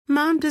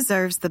Mom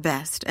deserves the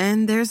best,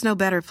 and there's no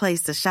better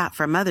place to shop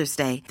for Mother's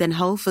Day than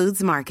Whole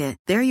Foods Market.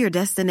 They're your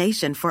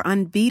destination for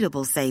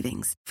unbeatable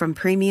savings, from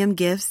premium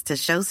gifts to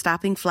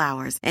show-stopping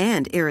flowers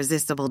and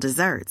irresistible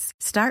desserts.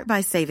 Start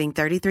by saving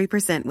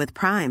 33% with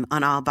Prime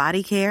on all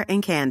body care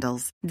and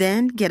candles.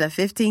 Then get a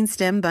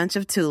 15-stem bunch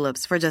of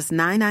tulips for just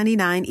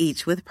 $9.99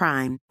 each with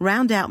Prime.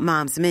 Round out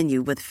Mom's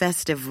menu with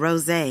festive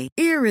rosé,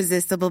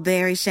 irresistible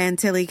berry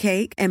chantilly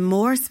cake, and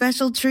more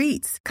special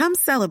treats. Come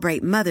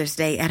celebrate Mother's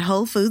Day at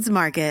Whole Foods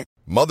Market.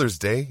 Mother's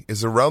Day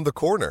is around the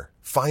corner.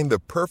 Find the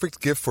perfect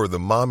gift for the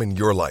mom in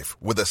your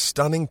life with a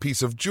stunning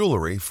piece of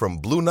jewelry from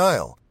Blue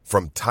Nile.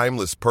 From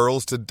timeless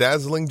pearls to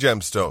dazzling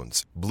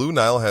gemstones, Blue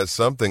Nile has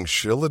something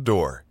she'll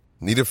adore.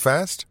 Need it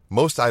fast?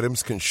 Most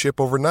items can ship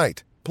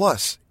overnight.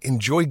 Plus,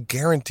 enjoy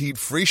guaranteed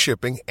free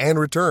shipping and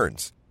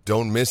returns.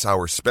 Don't miss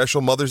our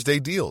special Mother's Day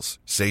deals.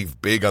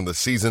 Save big on the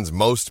season's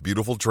most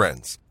beautiful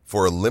trends.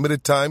 For a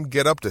limited time,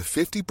 get up to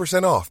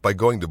 50% off by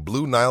going to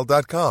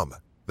BlueNile.com.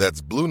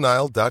 That's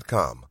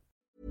BlueNile.com.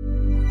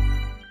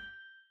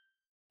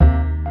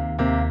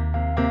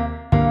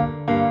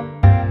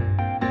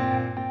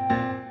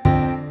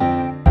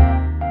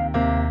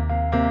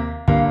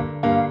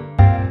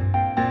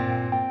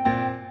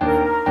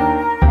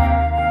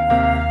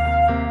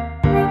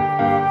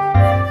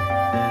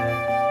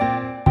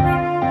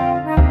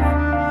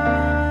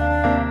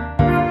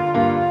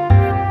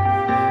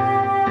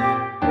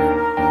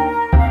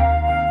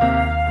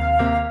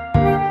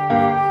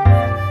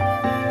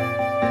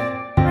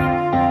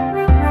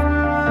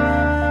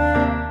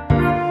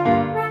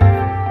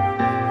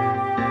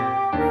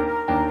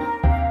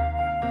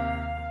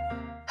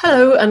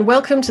 Hello and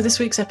welcome to this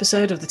week's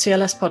episode of the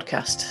TLS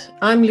podcast.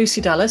 I'm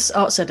Lucy Dallas,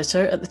 Arts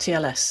Editor at the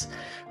TLS.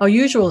 Our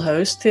usual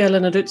host, Thea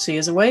Lenarduzzi,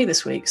 is away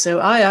this week, so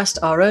I asked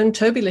our own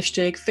Toby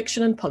Lishtig,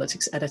 Fiction and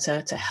Politics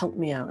Editor, to help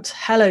me out.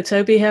 Hello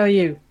Toby, how are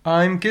you?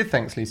 I'm good,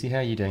 thanks Lucy. How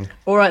are you doing?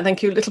 All right,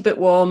 thank you. A little bit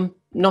warm,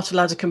 not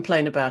allowed to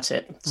complain about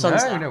it.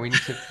 No, we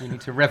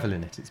need to revel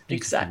in it. It's beautiful.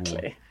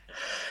 Exactly.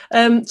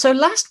 So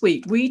last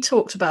week we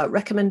talked about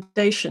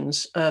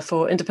recommendations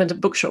for Independent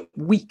Bookshop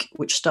Week,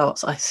 which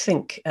starts, I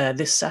think,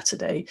 this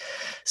Saturday.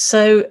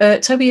 So,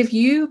 Toby, have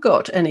you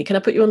got any? Can I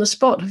put you on the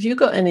spot? Have you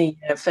got any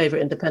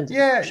favourite independent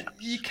bookshops?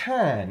 You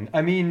can.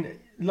 I mean,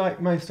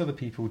 like most other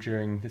people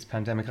during this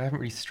pandemic, I haven't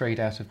really strayed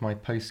out of my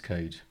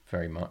postcode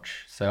very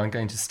much. So I'm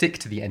going to stick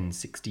to the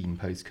N16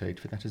 postcode,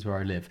 for that is where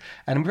I live.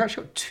 And we've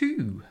actually got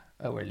two,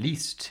 or at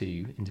least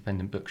two,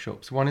 independent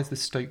bookshops. One is the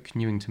Stoke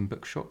Newington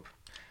Bookshop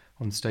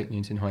on Stoke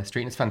Newington High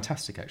Street, and it's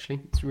fantastic actually.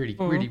 It's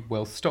really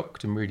well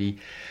stocked and really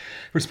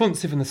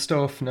responsive, and the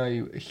staff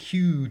know a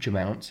huge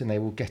amount, and they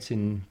will get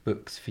in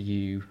books for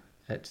you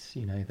at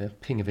the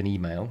ping of an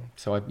email.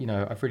 So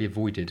I've really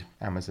avoided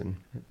Amazon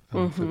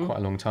for quite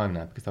a long time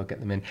now because I'll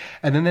get them in.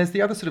 And then there's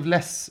the other sort of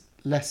less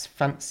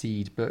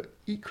fancied but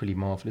equally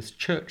marvellous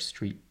Church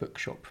Street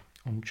Bookshop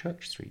on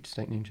Church Street,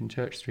 Stoke Newington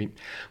Church Street,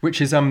 which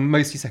is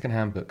mostly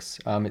second-hand books.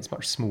 It's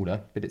much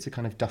smaller, but it's a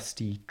kind of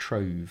dusty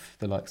trove,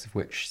 the likes of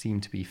which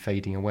seem to be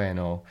fading away in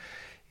our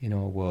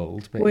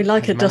world. But we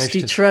like a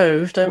dusty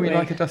trove, don't we? We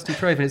like a dusty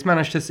trove, and it's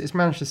managed to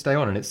stay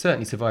on, and it's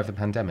certainly survived the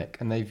pandemic.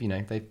 And they've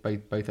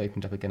both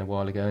opened up again a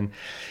while ago, and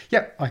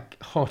yeah, I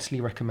heartily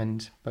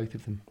recommend both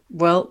of them.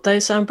 Well, they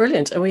sound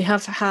brilliant, and we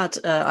have had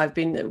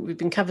we've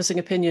been canvassing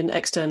opinion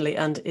externally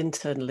and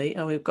internally,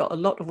 and we've got a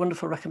lot of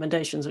wonderful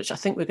recommendations, which I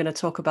think we're going to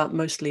talk about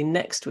mostly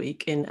next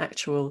week in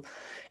actual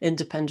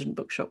Independent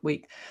Bookshop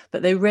Week.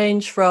 But they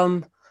range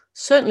from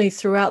certainly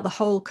throughout the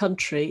whole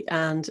country,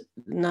 and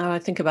now I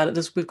think about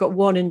it, we've got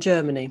one in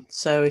Germany.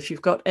 So if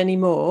you've got any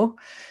more,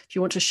 if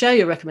you want to share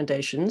your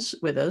recommendations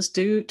with us,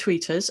 do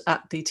tweet us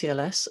at the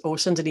TLS or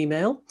send an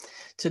email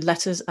to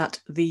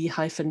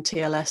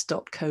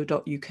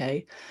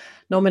letters@the-tls.co.uk,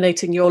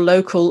 nominating your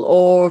local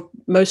or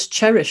most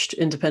cherished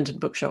independent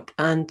bookshop,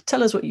 and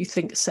tell us what you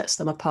think sets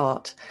them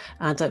apart.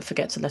 And don't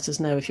forget to let us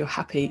know if you're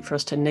happy for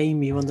us to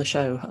name you on the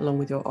show along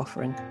with your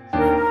offering.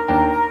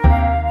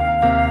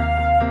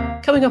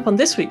 Coming up on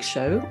this week's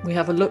show, we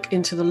have a look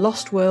into the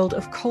lost world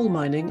of coal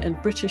mining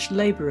and British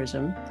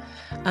labourism,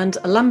 and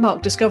a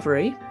landmark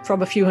discovery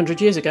from a few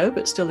hundred years ago,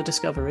 but still a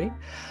discovery,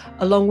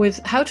 along with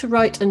how to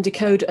write and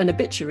decode an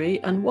obituary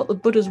and what the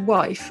Buddha's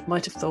wife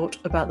might have thought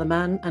about the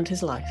man and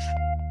his life.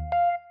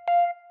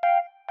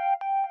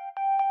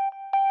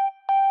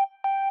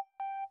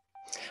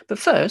 But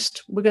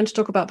first, we're going to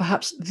talk about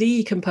perhaps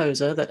the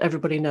composer that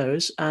everybody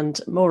knows, and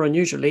more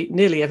unusually,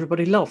 nearly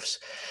everybody loves.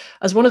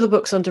 As one of the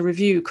books under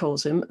review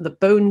calls him, the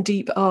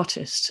bone-deep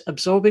artist,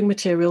 absorbing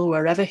material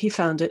wherever he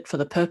found it for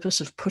the purpose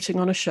of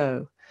putting on a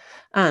show.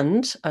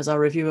 And, as our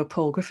reviewer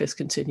Paul Griffith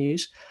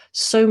continues,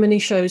 so many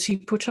shows he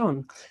put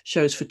on.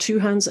 Shows for two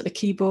hands at a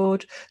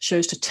keyboard,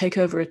 shows to take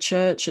over a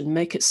church and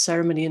make its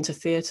ceremony into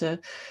theatre,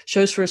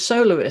 shows for a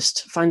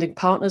soloist, finding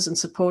partners and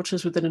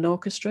supporters within an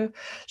orchestra,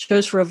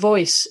 shows for a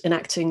voice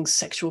enacting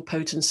sexual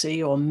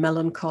potency or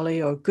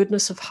melancholy or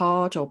goodness of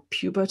heart or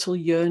pubertal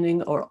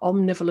yearning or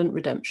omnivolent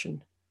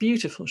redemption.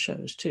 Beautiful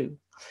shows too.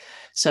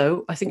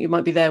 So I think you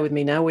might be there with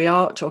me now. We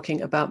are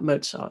talking about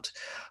Mozart.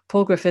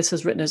 Paul Griffiths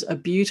has written us a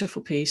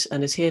beautiful piece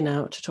and is here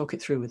now to talk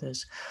it through with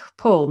us.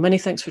 Paul, many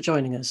thanks for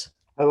joining us.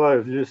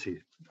 Hello, Lucy.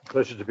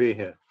 Pleasure to be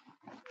here.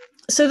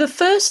 So the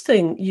first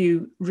thing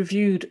you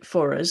reviewed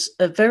for us,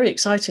 very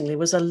excitingly,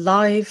 was a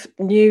live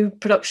new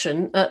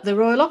production at the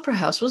Royal Opera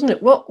House, wasn't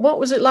it? What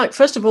was it like?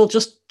 First of all,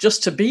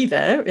 just to be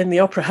there in the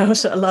Opera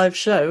House at a live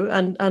show,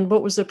 and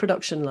what was the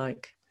production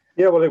like?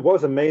 Yeah, well, it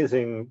was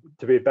amazing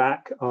to be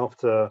back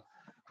after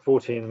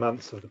 14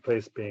 months of the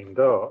place being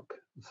dark,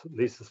 at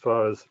least as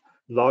far as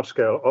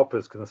large-scale opera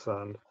is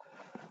concerned.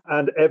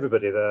 And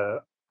everybody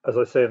there, as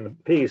I say in the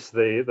piece,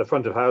 the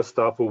front of house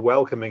staff were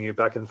welcoming you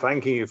back and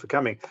thanking you for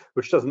coming,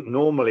 which doesn't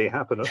normally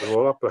happen at the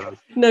Royal Opera House.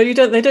 No, you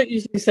don't. They don't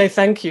usually say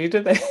thank you,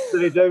 do they?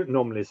 They don't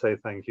normally say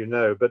thank you,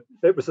 no. But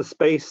it was a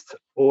spaced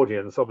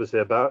audience. Obviously,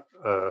 about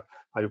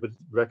I would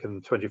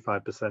reckon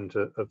 25%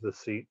 of the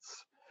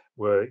seats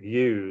were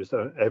used,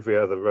 every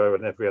other row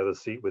and every other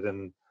seat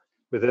within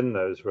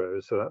those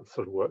rows. So that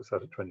sort of works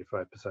out at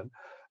 25%.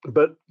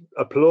 But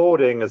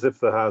applauding as if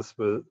the house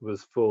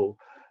was full,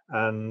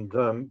 and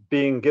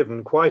being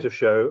given quite a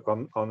show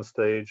on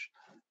stage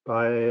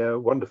by a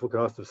wonderful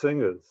cast of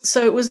singers.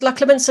 So it was La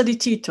Clemenza di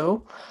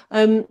Tito.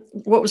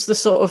 What was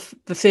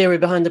the theory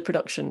behind the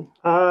production?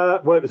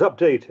 Well, it was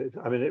updated.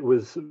 I mean, it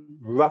was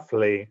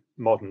roughly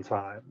modern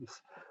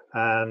times,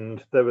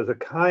 and there was a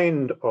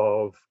kind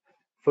of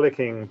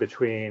flicking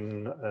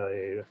between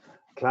a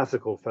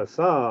classical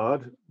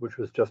facade, which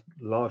was just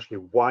largely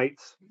white,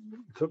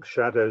 took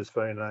shadows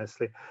very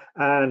nicely,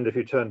 and if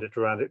you turned it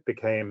around, it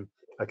became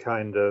a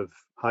kind of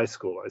high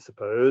school, I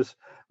suppose,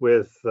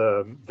 with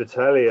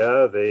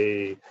Vitellia,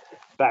 the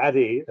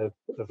baddie of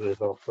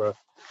this opera,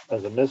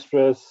 as a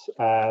mistress,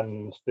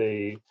 and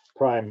the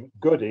prime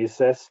goody,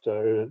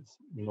 Sesto, it's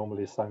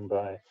normally sung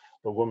by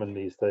a woman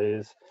these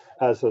days,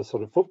 as a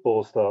sort of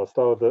football star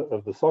of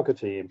the soccer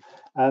team.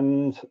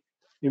 And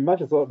you might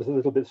have thought it was a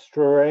little bit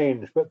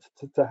strange, but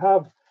to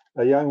have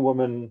a young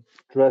woman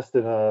dressed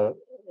in a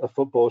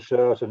football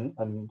shirt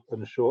and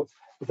shorts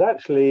is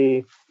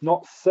actually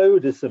not so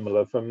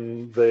dissimilar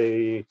from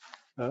the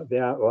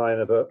outline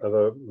of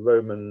a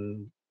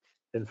Roman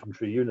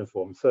infantry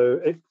uniform.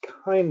 So it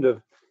kind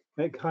of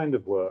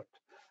worked.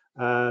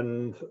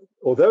 And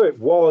although it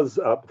was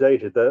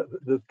updated,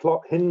 the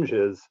plot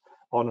hinges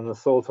on an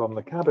assault on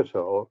the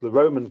Capitol, the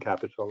Roman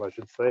Capitol, I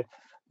should say,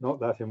 not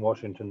that in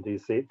Washington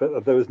D.C.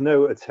 But there was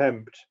no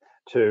attempt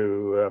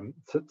to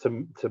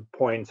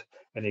point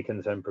any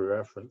contemporary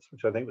reference,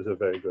 which I think was a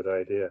very good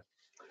idea.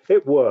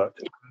 It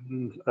worked,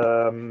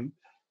 and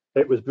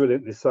it was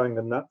brilliantly sung,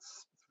 and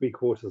that's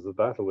 3/4 of the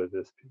battle with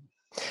this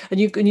piece. And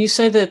you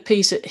say the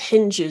piece, it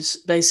hinges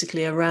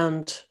basically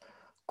around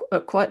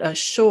quite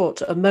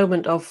a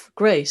moment of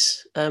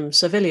grace,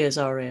 Servilia's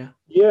aria.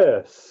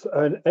 Yes,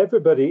 and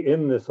everybody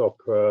in this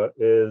opera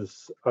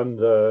is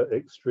under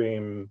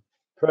extreme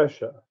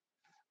pressure,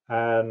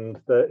 and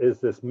there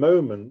is this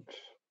moment.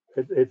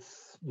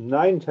 It's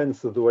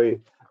 9/10 of the way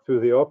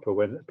through the opera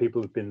when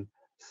people have been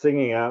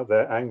singing out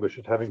their anguish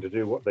at having to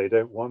do what they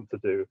don't want to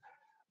do,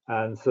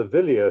 and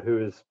Servilia, who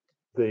is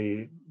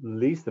the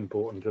least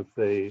important of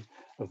the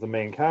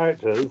main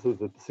characters, of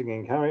the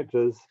singing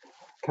characters,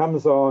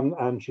 comes on,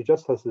 and she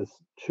just has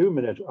this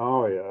 2-minute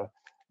aria,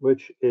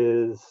 which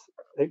is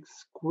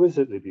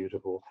exquisitely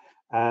beautiful.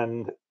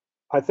 And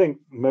I think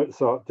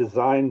Mozart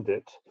designed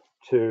it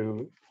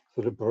to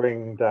sort of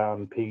bring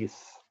down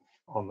peace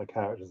on the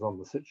characters, on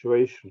the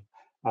situation,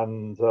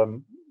 and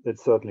it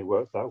certainly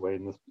worked that way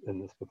in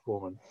this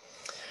performance.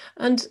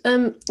 And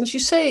as you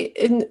say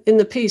in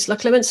the piece, La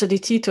Clemenza di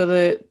Tito,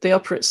 the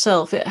opera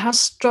itself, it has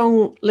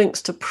strong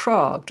links to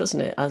Prague, doesn't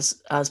it?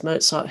 As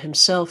Mozart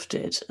himself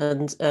did.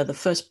 And the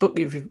first book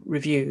you've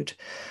reviewed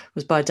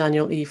was by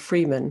Daniel E.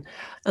 Freeman,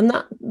 and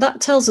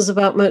that tells us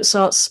about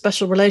Mozart's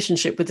special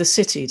relationship with the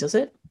city, does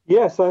it?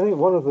 Yes, I think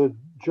one of the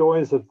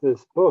joys of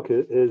this book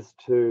is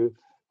to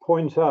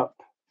point up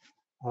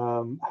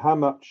how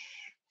much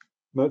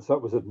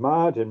Mozart was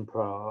admired in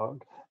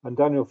Prague. And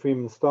Daniel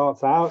Freeman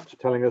starts out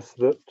telling us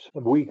that a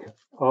week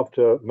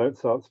after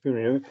Mozart's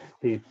funeral,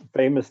 he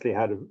famously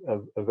had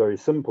a very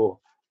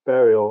simple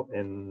burial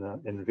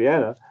in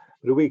Vienna.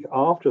 But a week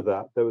after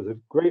that, there was a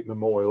great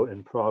memorial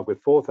in Prague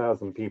with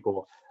 4,000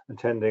 people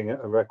attending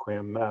a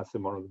requiem mass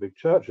in one of the big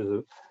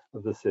churches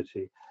of the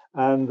city.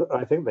 And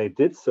I think they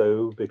did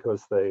so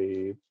because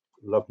they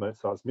loved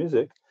Mozart's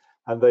music,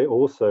 and they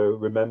also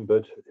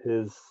remembered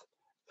his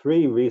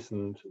 3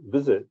 recent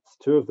visits,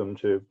 2 of them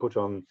to put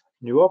on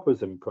new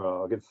operas in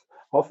Prague. It's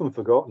often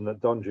forgotten that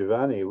Don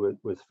Giovanni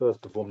was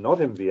first performed not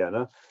in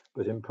Vienna,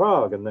 but in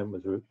Prague, and then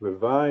was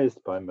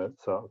revised by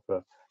Mozart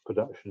for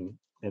production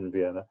in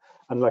Vienna.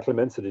 And La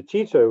Clemenza di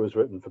Tito was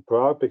written for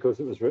Prague because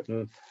it was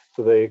written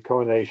for the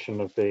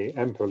coronation of the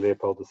Emperor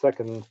Leopold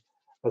II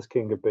as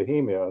King of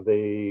Bohemia.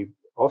 The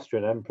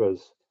Austrian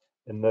emperors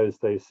in those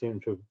days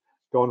seem to have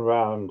gone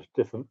around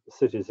different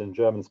cities in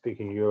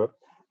German-speaking Europe,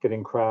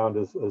 getting crowned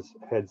as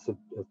heads of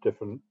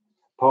different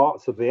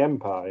parts of the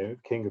empire,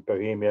 King of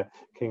Bohemia,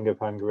 King of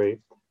Hungary,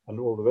 and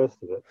all the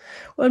rest of it.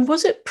 And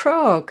was it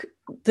Prague?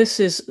 This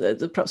is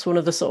perhaps one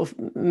of the sort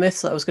of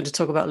myths that I was going to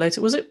talk about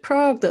later. Was it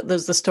Prague that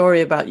there's the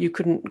story about you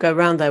couldn't go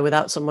around there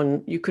without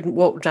someone, you couldn't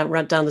walk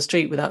down the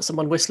street without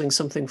someone whistling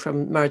something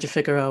from Marriage of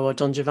Figaro or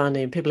Don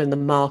Giovanni, and people in the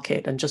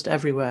market and just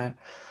everywhere?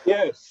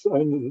 Yes,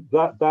 and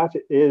that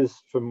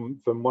is from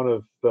one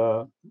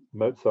of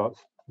Mozart's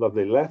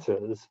lovely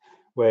letters,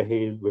 where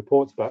he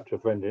reports back to a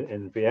friend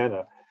in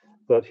Vienna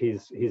that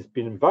he's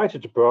been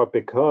invited to Prague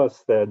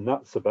because they're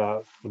nuts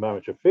about the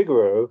Marriage of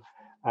Figaro,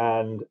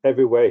 and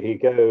everywhere he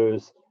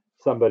goes,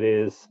 somebody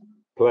is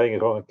playing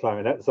it on a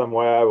clarinet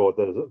somewhere, or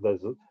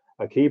there's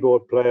a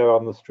keyboard player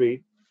on the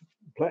street.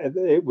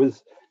 It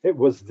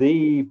was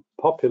the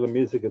popular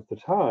music at the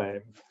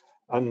time,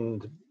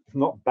 and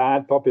not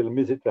bad popular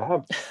music to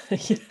have.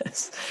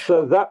 Yes.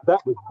 So that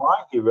was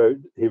why he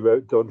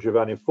wrote Don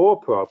Giovanni for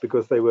Prague,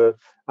 because they were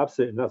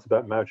absolutely nuts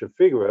about Marriage of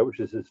Figaro,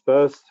 which is his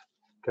first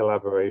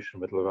collaboration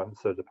with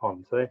Lorenzo da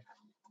Ponte,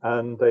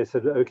 and they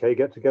said, okay,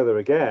 get together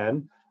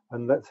again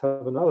and let's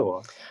have another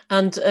one.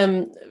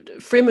 And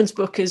Freeman's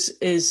book is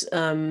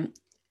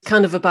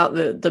kind of about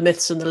the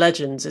myths and the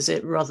legends, is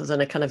it, rather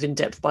than a kind of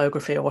in-depth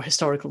biography or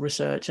historical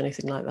research,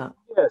 anything like that?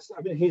 Yes,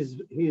 I mean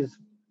he's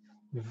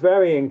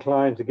very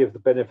inclined to give the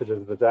benefit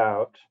of the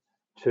doubt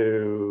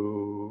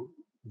to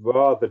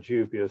rather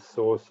dubious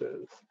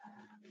sources.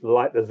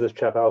 Like there's this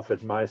chap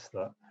Alfred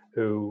Meissner,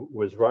 who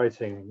was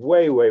writing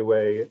way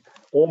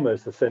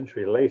almost a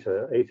century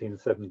later,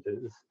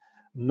 1870s,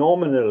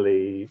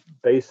 nominally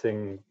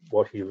basing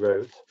what he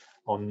wrote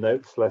on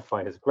notes left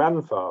by his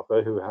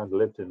grandfather, who had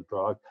lived in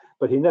Prague,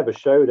 but he never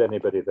showed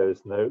anybody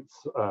those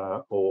notes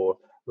or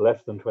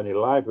left them to any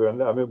library.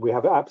 And I mean, we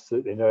have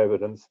absolutely no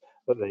evidence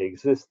that they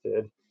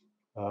existed.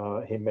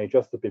 He may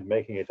just have been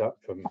making it up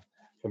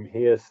from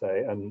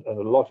hearsay, and a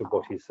lot of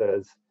what he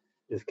says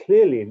is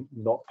clearly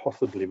not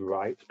possibly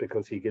right,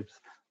 because he gives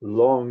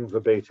long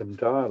verbatim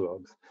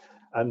dialogues.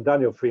 And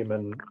Daniel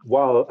Freeman,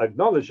 while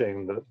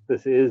acknowledging that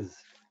this is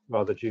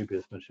rather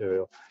dubious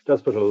material,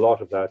 does put a lot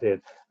of that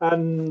in.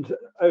 And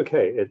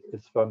okay,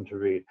 it's fun to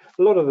read.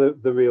 A lot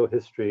of the real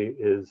history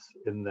is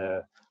in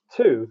there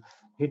too.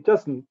 He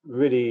doesn't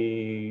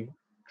really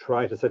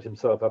try to set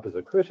himself up as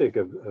a critic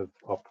of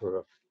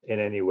opera in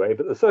any way,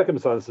 but the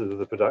circumstances of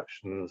the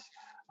productions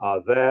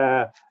are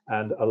there,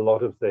 and a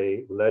lot of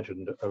the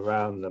legend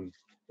around them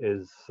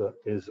is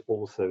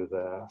also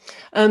there.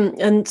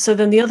 And so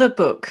then the other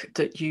book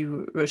that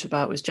you wrote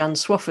about was Jan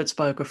Swofford's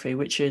biography,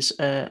 which is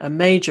a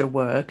major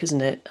work,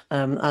 isn't it?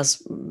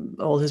 As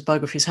all his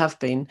biographies have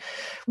been.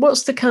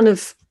 What's the kind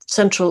of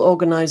central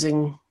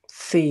organizing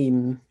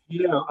theme?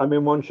 Yeah, I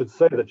mean, one should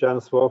say that Jan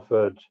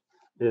Swofford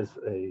is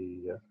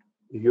a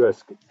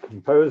US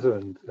composer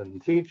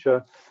and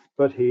teacher,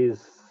 but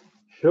he's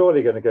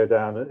surely going to go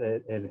down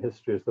in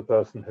history as the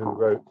person who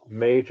wrote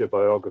major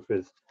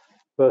biographies,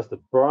 first of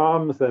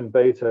Brahms, then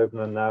Beethoven,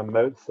 and now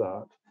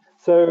Mozart.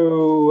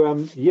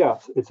 So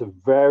yes, it's a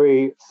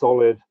very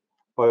solid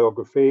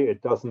biography.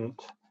 It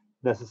doesn't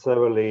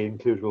necessarily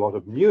include a lot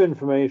of new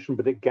information,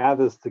 but it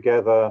gathers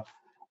together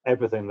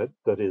everything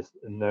that is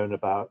known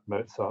about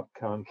Mozart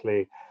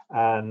currently,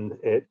 and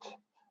it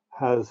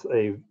has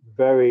a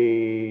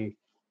very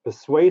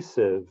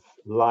persuasive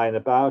line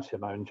about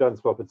him. I mean, Jan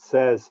Swofford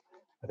says,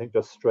 I think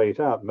just straight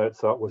out,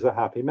 Mozart was a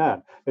happy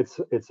man. It's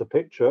a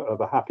picture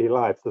of a happy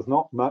life. There's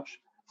not much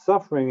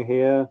suffering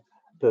here.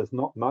 There's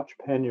not much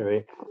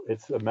penury.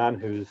 It's a man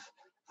who's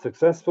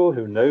successful,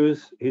 who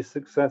knows he's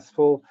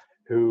successful,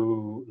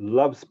 who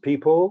loves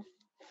people,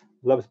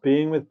 loves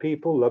being with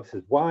people, loves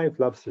his wife,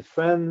 loves his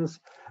friends,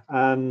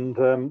 and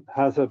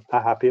has a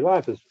happy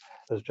life,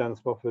 as Jan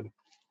Swofford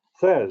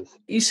says.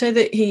 You say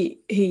that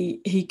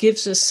he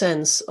gives a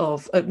sense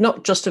of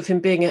not just of him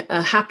being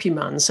a happy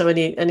man, so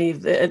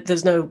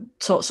there's no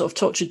sort of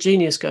tortured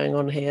genius going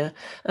on here,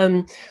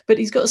 but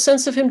he's got a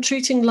sense of him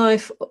treating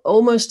life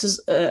almost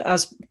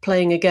as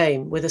playing a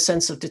game, with a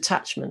sense of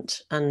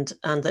detachment, and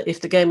that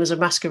if the game was a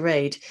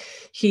masquerade,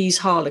 he's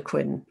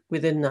Harlequin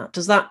within that.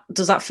 Does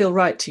that feel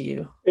right to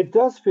you? It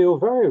does feel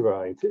very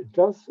right. It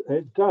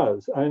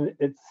does, and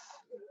it's,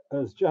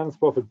 as Jan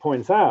Swofford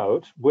points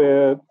out,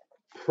 we're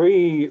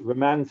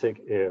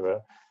pre-Romantic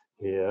era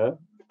here.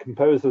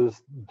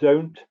 Composers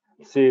don't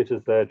see it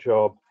as their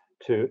job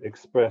to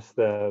express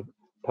their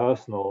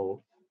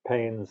personal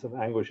pains and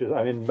anguishes.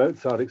 I mean,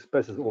 Mozart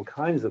expresses all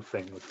kinds of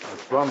things,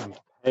 from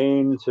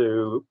pain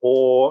to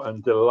awe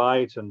and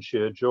delight and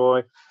sheer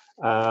joy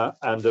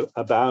and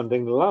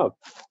abounding love.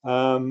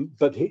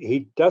 But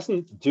he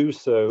doesn't do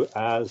so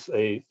as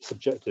a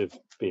subjective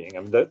being.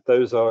 I mean,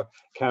 those are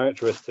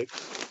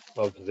characteristics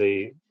of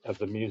the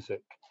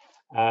music.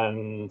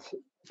 And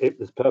it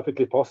was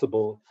perfectly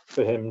possible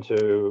for him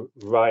to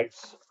write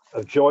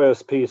a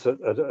joyous piece at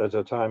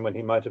a time when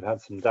he might have had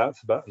some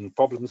doubts about and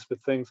problems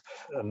with things,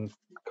 and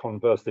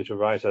conversely to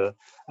write an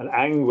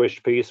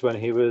anguished piece when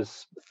he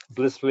was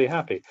blissfully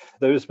happy.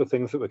 Those were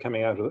things that were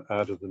coming out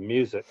of the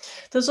music.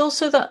 There's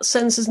also that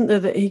sense, isn't there,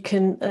 that he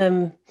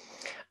can...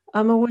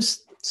 I'm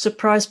always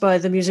surprised by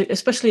the music,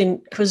 especially in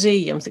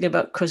Così. I'm thinking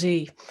about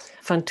Così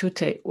fan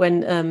tutte,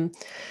 when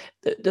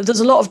there's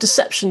a lot of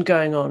deception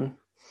going on,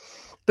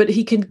 but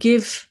he can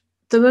give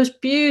the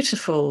most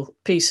beautiful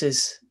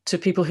pieces to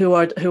people who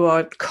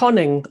are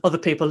conning other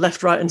people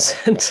left, right, and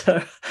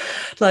centre.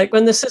 Like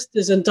when the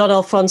sisters and Don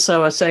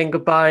Alfonso are saying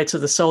goodbye to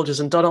the soldiers,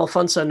 and Don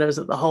Alfonso knows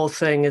that the whole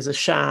thing is a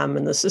sham,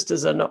 and the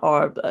sisters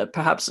are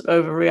perhaps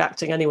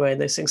overreacting anyway,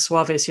 and they sing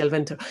Suave sia il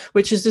vento,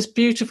 which is this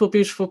beautiful,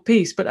 beautiful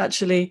piece, but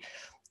actually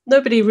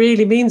nobody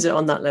really means it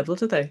on that level,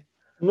 do they?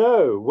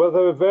 No. Well,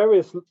 there are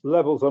various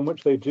levels on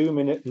which they do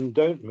mean it and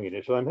don't mean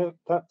it. And I mean,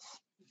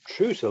 that's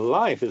true to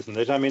life, isn't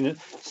it? I mean,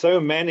 so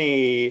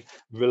many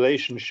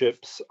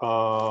relationships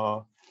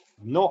are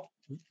not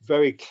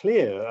very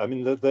clear. I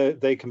mean,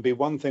 they can be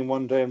one thing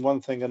one day and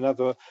one thing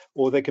another,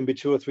 or they can be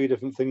two or three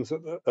different things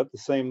at the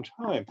same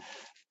time.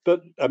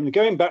 But I mean,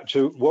 going back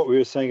to what we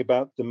were saying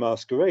about the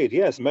Masquerade,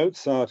 yes,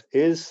 Mozart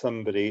is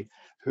somebody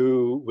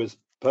who was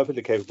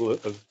perfectly capable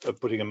of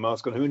putting a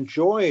mask on, who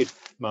enjoyed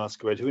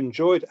Masquerade, who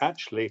enjoyed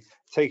actually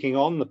taking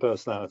on the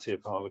personality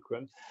of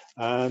Harlequin.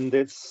 And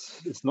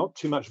it's not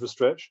too much of a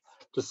stretch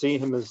to see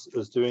him as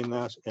doing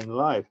that in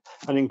life.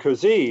 And in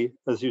Così,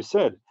 as you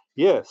said,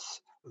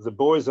 yes, the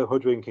boys are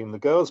hoodwinking the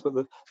girls, but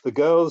the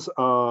girls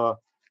are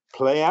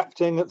play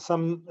acting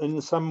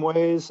in some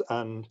ways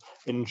and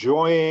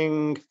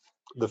enjoying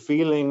the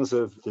feelings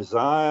of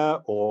desire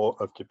or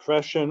of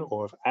depression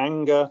or of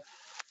anger.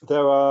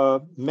 There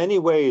are many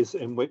ways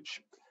in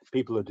which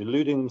people are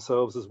deluding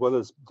themselves as well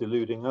as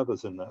deluding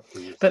others in that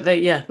piece. But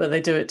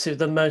they do it to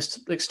the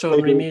most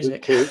extraordinary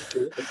music.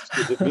 To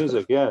exquisite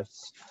music,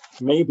 yes.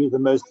 Maybe the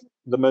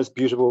most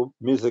beautiful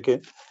music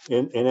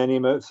in any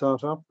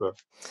Mozart opera.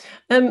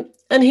 And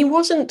he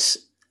wasn't.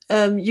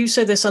 You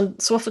say this, and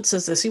Swofford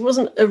says this. He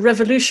wasn't a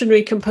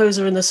revolutionary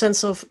composer in the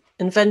sense of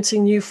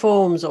inventing new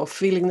forms or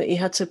feeling that he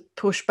had to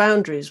push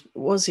boundaries,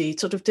 was he? He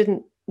sort of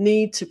didn't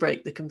need to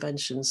break the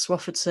conventions.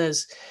 Swofford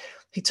says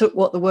he took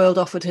what the world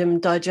offered him,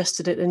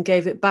 digested it, and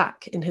gave it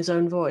back in his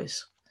own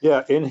voice.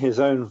 Yeah, in his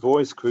own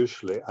voice,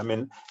 crucially. I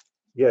mean,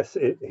 yes,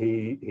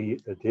 he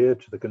adhered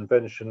to the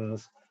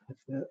conventions.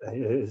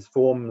 His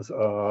forms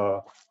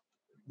are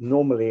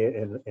normally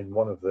in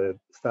one of the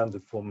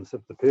standard forms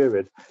of the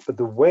period, but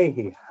the way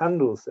he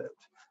handles it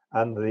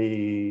and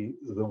the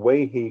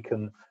way he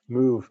can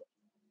move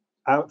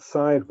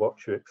outside what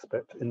you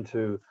expect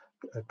into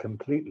a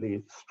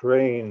completely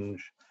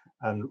strange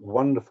and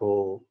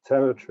wonderful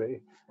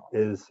territory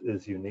is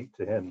unique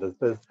to him.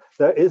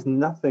 There is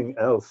nothing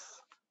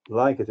else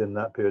like it in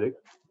that period,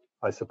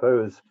 I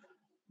suppose,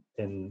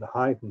 in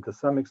Haydn to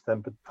some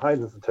extent, but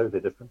Haydn's a totally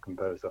different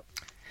composer.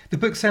 The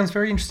book sounds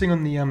very interesting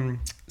on the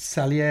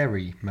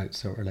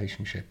Salieri-Mozart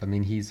relationship. I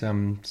mean, he's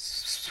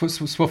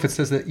Swofford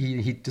says that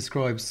he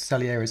describes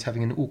Salieri as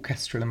having an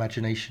orchestral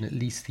imagination at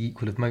least the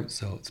equal of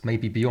Mozart's,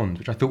 maybe beyond,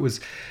 which I thought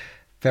was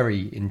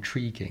very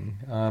intriguing.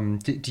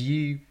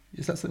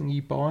 Is that something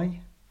you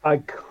buy? I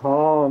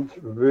can't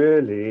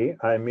really.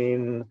 I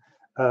mean,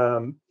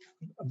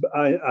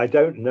 I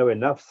don't know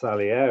enough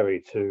Salieri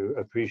to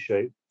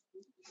appreciate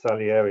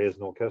Salieri as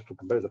an orchestral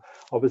composer.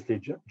 Obviously,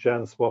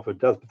 Jan Swofford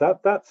does,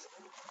 but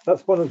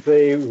that's one of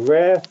the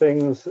rare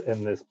things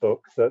in this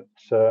book that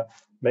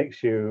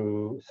makes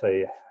you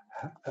say,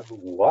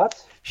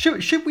 what?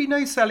 Should we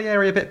know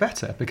Salieri a bit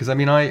better? Because I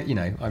mean,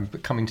 I'm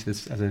coming to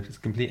this as a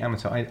complete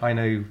amateur. I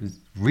know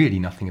really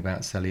nothing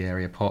about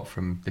Salieri apart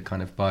from the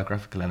kind of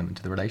biographical element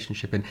of the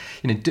relationship.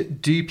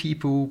 And do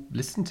people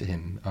listen to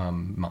him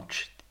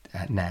much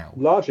now?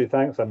 Largely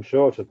thanks, I'm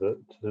sure, to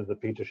the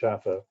Peter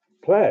Shaffer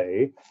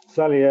play.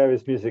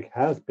 Salieri's music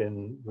has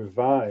been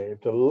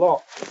revived a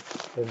lot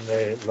in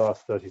the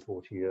last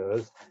 30-40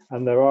 years,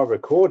 and there are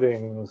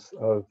recordings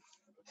of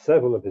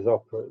several of his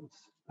operas.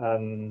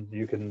 And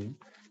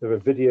there are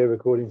video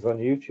recordings on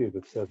YouTube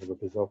of several of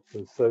his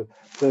operas. So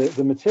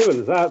the material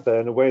is out there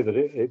in a way that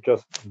it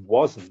just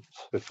wasn't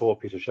before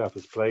Peter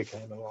Shaffer's play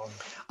came along.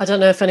 I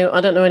don't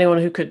know anyone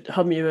who could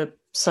hum you a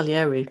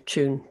Salieri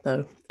tune,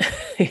 though.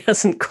 He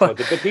hasn't quite.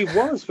 But he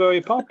was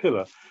very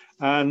popular.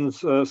 And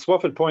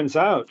Swofford points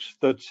out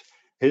that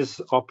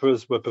his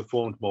operas were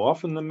performed more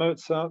often than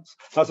Mozart's.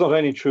 That's not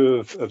only true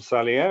of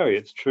Salieri,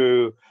 it's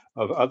true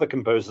of other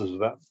composers of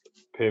that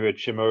period,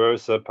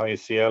 Cimarosa,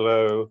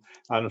 Paisiello,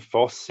 and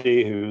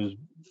Fossi, who's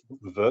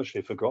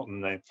virtually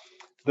forgotten name.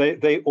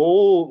 They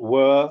all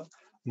were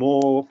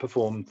more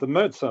performed than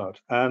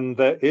Mozart, and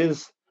there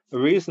is a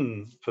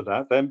reason for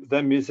that.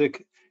 Their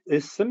music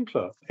is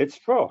simpler, it's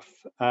froth,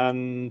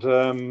 and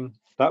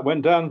that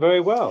went down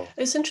very well.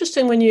 It's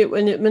interesting when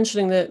you're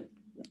mentioning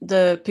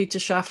the Peter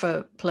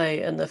Shaffer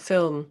play and the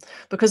film,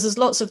 because there's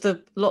lots of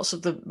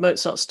the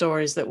Mozart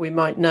stories that we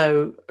might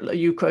know.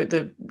 You quote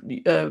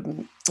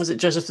was it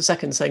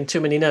Joseph II saying too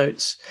many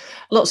notes?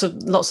 Lots of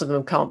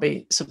them can't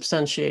be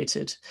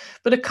substantiated,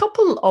 but a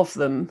couple of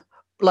them,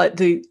 like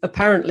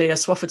apparently,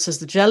 as Swofford says,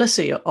 the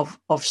jealousy of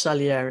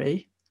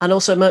Salieri, and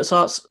also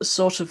Mozart's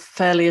sort of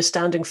fairly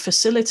astounding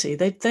facility,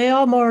 they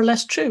are more or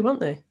less true,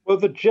 aren't they?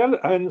 Well, and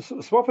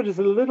Swofford is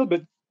a little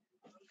bit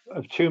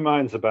of two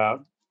minds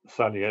about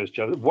Salieri's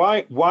jealous.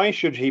 Why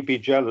should he be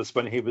jealous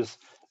when he was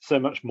so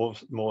much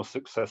more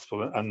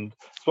successful? And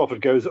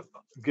Swofford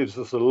gives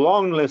us a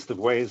long list of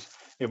ways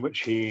in which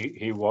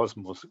he was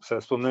more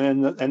successful,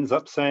 and then ends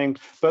up saying,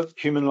 but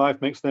human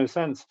life makes no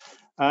sense.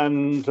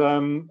 And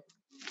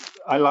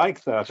I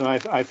like that. And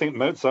I think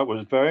Mozart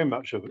was very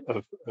much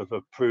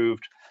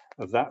approved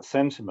of that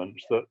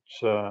sentiment,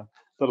 that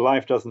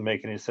life doesn't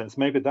make any sense.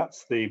 Maybe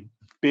that's the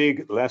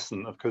big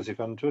lesson of Così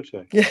fan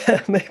tutte.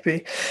 Yeah,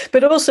 maybe.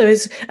 But also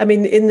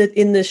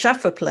in the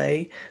Schaffer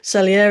play,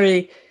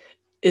 Salieri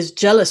is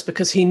jealous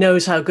because he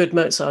knows how good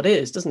Mozart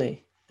is, doesn't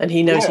he? And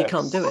he knows he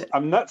can't do it. I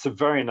mean, that's a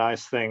very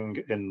nice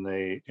thing in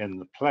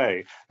the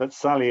play, that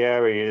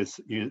Salieri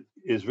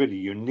is really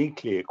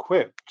uniquely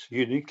equipped,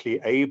 uniquely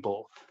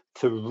able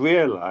to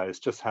realize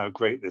just how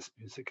great this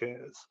music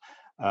is.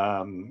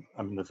 I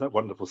mean, there's that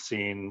wonderful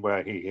scene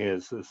where he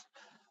hears this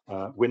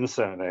wind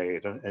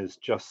serenade and is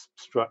just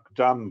struck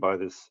dumb by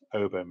this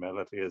oboe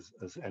melody, as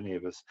any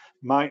of us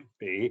might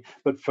be.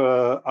 But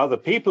for other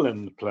people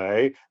in the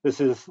play,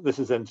 this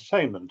is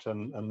entertainment,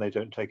 and they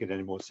don't take it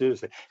any more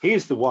seriously.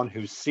 He's the one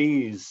who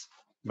sees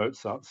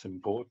Mozart's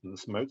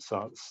importance,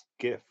 Mozart's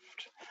gift.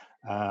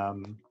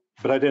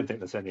 But I don't think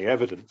there's any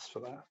evidence for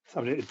that.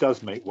 I mean, it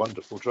does make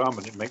wonderful drama,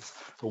 and it makes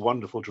a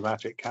wonderful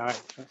dramatic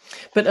character.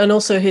 And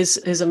also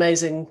his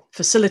amazing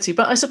facility.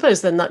 But I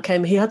suppose then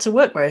he had to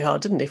work very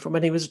hard, didn't he, from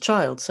when he was a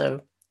child?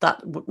 So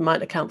that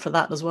might account for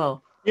that as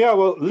well. Yeah,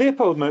 well,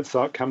 Leopold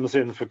Mozart comes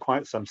in for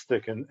quite some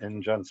stick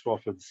in Jan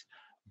Swofford's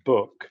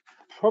book,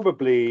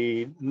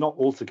 probably not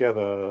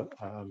altogether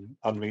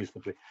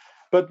unreasonably.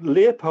 But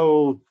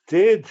Leopold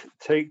did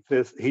take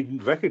this.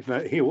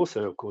 He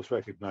also, of course,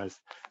 recognized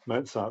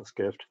Mozart's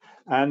gift,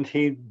 and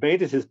he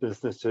made it his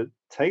business to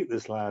take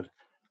this lad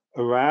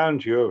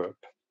around Europe,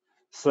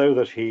 so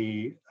that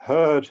he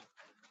heard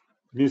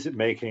music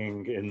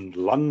making in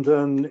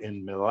London,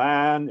 in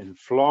Milan, in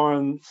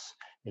Florence,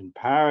 in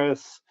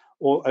Paris,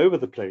 all over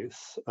the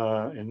place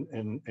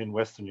in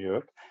Western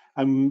Europe,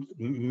 and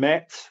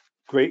met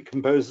great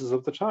composers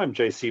of the time,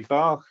 J.C.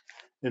 Bach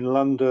in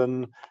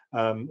London,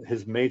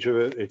 his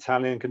major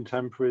Italian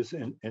contemporaries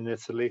in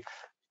Italy,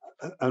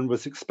 and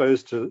was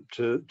exposed to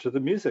the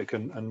music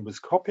and was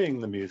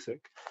copying the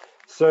music.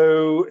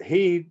 So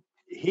he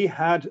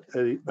had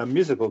a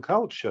musical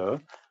culture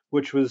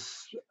which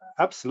was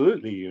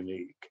absolutely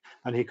unique,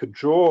 and he could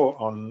draw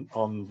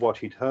on what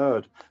he'd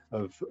heard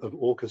of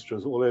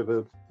orchestras all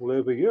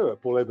over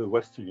Europe, all over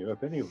Western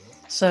Europe anyway.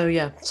 So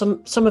yeah,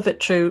 some of it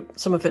true,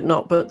 some of it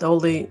not, but all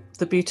the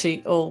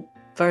beauty all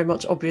very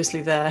much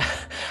obviously there.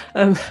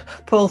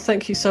 Paul,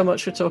 thank you so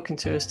much for talking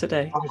to us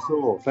today. I'm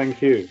sure.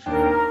 Thank you.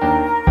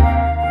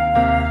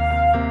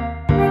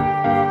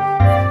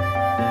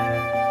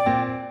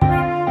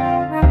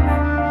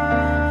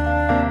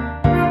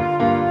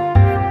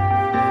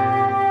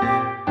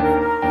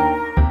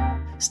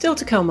 Still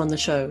to come on the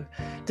show,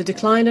 the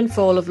decline and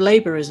fall of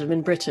Labourism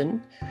in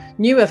Britain,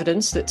 new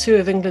evidence that two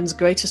of England's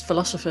greatest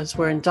philosophers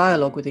were in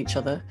dialogue with each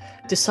other,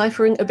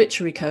 deciphering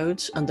obituary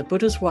codes, and the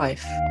Buddha's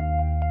wife.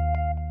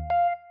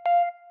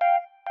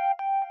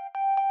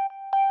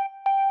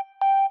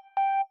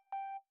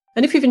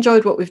 And if you've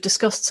enjoyed what we've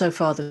discussed so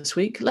far this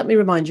week, let me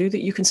remind you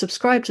that you can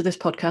subscribe to this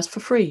podcast for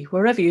free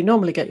wherever you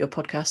normally get your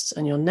podcasts,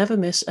 and you'll never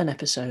miss an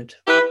episode.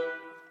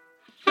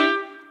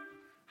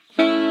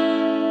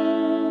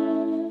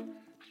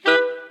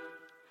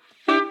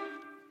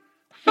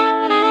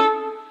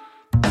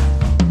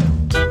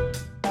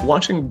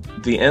 Watching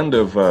the end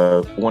of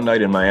One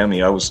Night in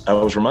Miami, I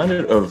was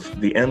reminded of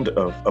the end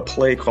of a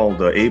play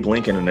called Abe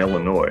Lincoln in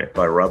Illinois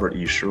by Robert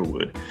E.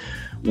 Sherwood,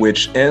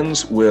 which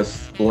ends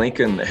with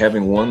Lincoln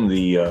having won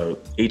the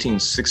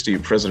 1860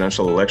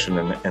 presidential election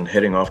and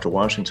heading off to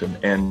Washington.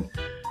 And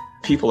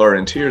people are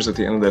in tears at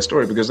the end of that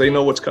story because they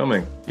know what's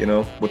coming. You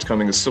know, what's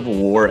coming is Civil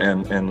War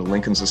and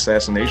Lincoln's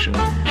assassination.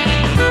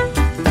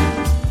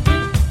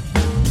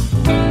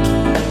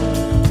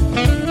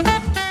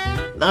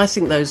 I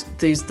think those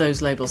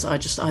labels,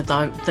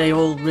 they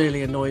all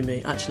really annoy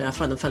me. Actually, I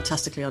find them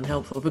fantastically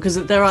unhelpful because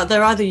they're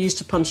either used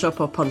to punch up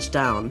or punch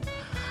down.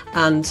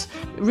 And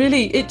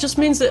really, it just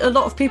means that a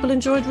lot of people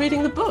enjoyed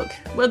reading the book.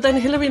 Well, then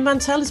Hilary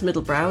Mantel is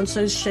middlebrow, and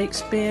so is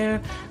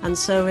Shakespeare, and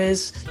so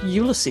is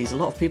Ulysses. A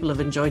lot of people have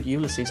enjoyed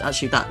Ulysses.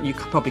 Actually, that you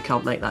probably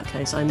can't make that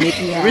case. I need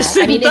to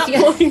rescind that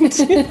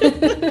point.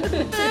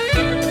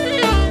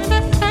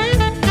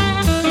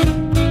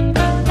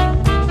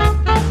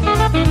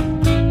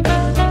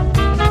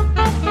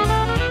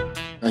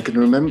 I can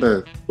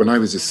remember when I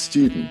was a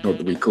student, not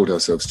that we called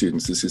ourselves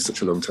students, this is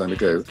such a long time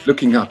ago,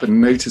 looking up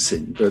and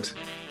noticing that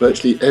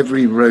virtually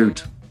every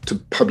road to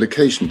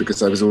publication,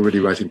 because I was already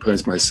writing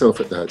poems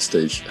myself at that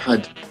stage,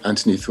 had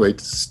Anthony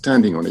Thwaite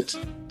standing on it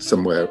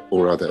somewhere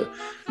or other.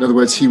 In other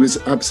words, he was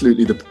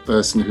absolutely the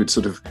person who'd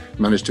sort of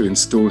managed to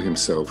install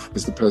himself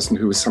as the person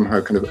who was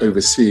somehow kind of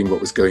overseeing what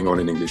was going on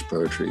in English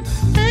poetry.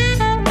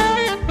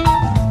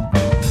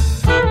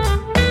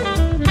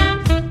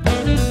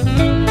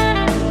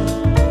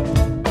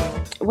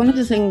 one of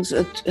the things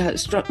that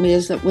struck me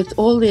is that with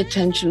all the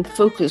attention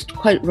focused,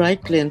 quite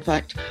rightly in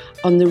fact,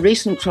 on the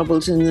recent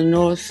troubles in the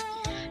north,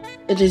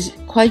 it is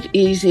quite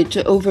easy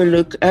to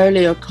overlook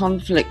earlier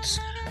conflicts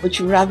which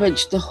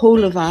ravaged the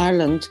whole of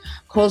Ireland,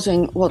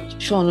 causing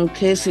what Sean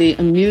O'Casey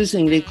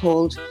amusingly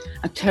called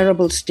a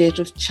terrible state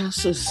of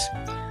chassis.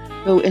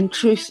 Though in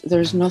truth,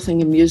 there is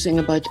nothing amusing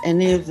about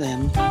any of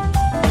them.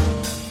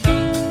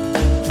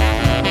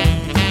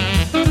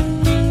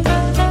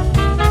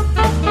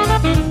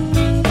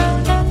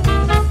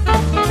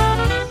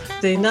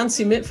 The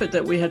Nancy Mitford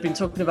that we had been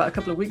talking about a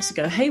couple of weeks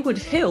ago, Haywood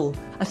Hill,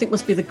 I think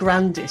must be the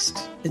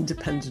grandest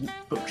independent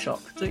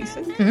bookshop, don't you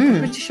think? I'm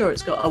pretty sure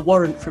it's got a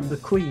warrant from the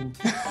Queen.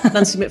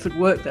 Nancy Mitford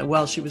worked there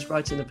while she was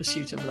writing The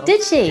Pursuit of Love.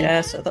 Did she?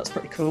 Yeah, so that's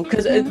pretty cool.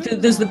 Because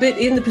there's the bit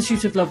in The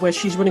Pursuit of Love where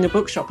she's running a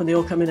bookshop and they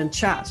all come in and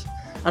chat.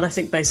 And I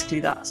think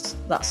basically that's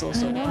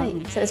also... Oh,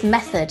 right. So it's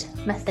method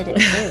it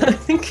was. I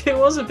think it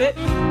was a bit.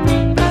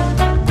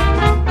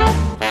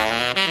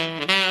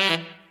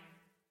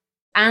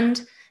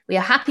 And we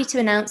are happy to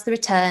announce the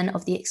return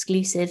of the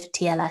exclusive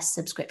TLS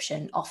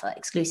subscription offer.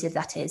 Exclusive,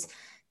 that is,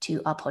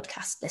 to our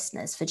podcast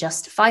listeners. For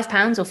just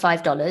 £5 or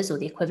 $5 or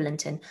the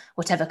equivalent in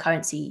whatever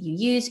currency you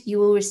use, you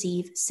will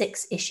receive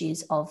 6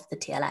 issues of the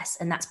TLS.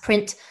 And that's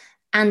print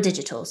and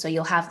digital. So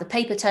you'll have the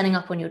paper turning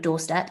up on your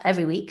doorstep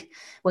every week,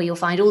 where you'll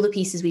find all the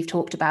pieces we've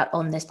talked about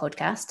on this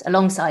podcast,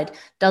 alongside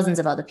dozens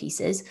of other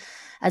pieces,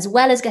 as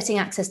well as getting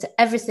access to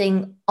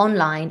everything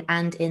online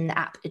and in the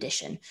app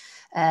edition.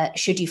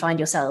 Should you find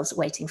yourselves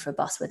waiting for a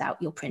bus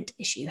without your print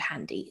issue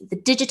handy. The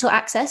digital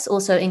access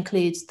also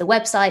includes the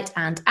website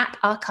and app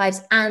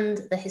archives and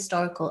the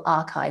historical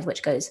archive,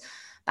 which goes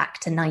back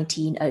to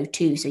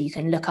 1902. So you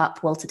can look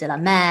up Walter de la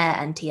Mare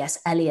and T.S.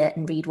 Eliot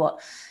and read what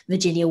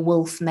Virginia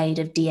Woolf made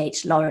of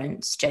D.H.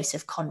 Lawrence,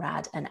 Joseph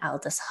Conrad and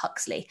Aldous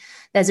Huxley.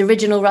 There's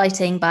original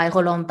writing by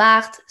Roland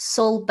Barthes,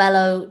 Saul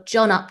Bellow,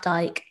 John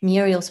Updike,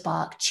 Muriel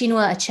Spark,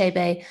 Chinua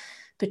Achebe,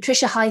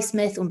 Patricia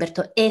Highsmith,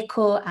 Umberto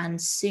Eco,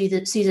 and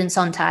Susan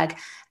Sontag,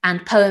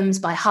 and poems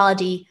by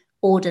Hardy,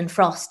 Auden,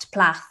 Frost,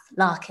 Plath,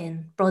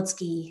 Larkin,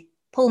 Brodsky,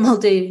 Paul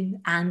Muldoon,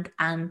 and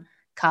Anne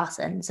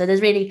Carson. So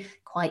there's really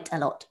quite a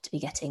lot to be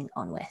getting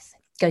on with.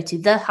 Go to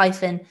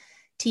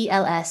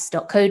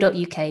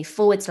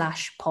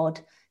the-tls.co.uk/pod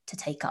to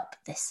take up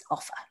this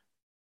offer.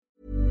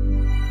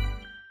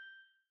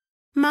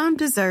 Mom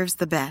deserves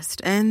the best,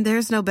 and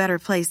there's no better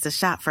place to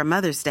shop for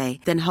Mother's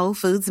Day than Whole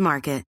Foods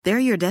Market. They're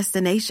your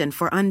destination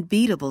for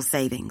unbeatable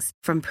savings,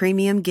 from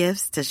premium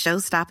gifts to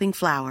show-stopping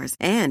flowers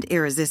and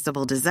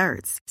irresistible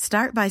desserts.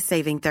 Start by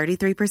saving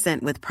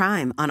 33% with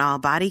Prime on all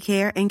body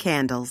care and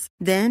candles.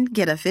 Then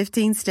get a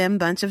 15-stem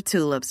bunch of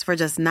tulips for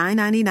just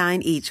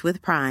 $9.99 each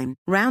with Prime.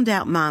 Round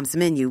out Mom's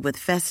menu with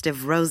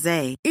festive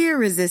rosé,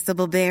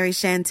 irresistible berry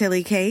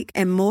chantilly cake,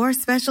 and more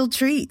special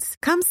treats.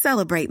 Come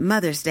celebrate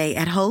Mother's Day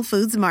at Whole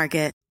Foods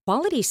Market.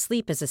 Quality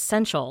sleep is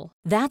essential.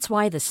 That's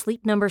why the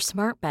Sleep Number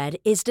Smart Bed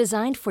is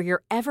designed for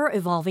your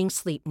ever-evolving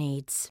sleep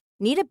needs.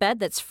 Need a bed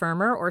that's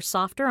firmer or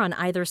softer on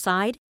either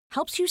side?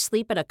 Helps you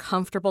sleep at a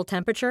comfortable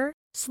temperature?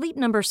 Sleep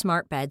Number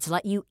Smart Beds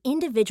let you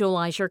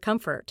individualize your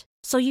comfort,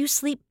 so you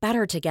sleep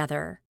better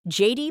together.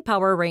 J.D.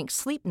 Power ranks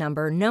Sleep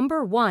Number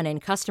 #1 in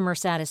customer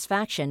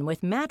satisfaction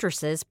with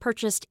mattresses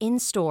purchased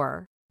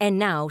in-store. And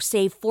now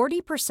save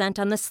 40%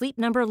 on the Sleep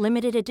Number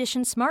Limited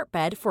Edition Smart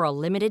Bed for a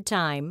limited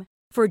time.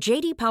 For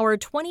J.D. Power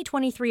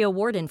 2023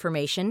 award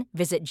information,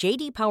 visit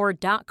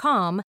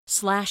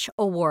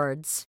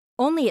jdpower.com/awards.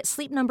 Only at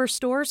Sleep Number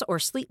stores or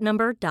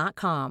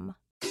sleepnumber.com.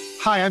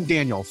 Hi, I'm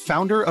Daniel,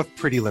 founder of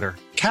Pretty Litter.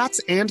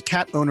 Cats and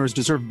cat owners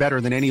deserve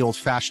better than any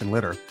old-fashioned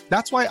litter.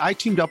 That's why I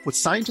teamed up with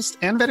scientists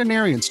and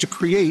veterinarians to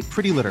create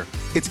Pretty Litter.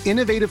 Its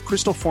innovative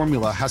crystal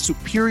formula has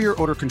superior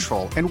odor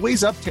control and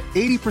weighs up to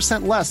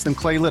 80% less than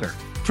clay litter.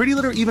 Pretty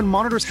Litter even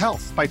monitors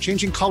health by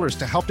changing colors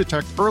to help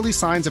detect early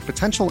signs of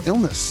potential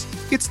illness.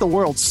 It's the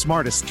world's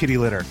smartest kitty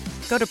litter.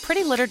 Go to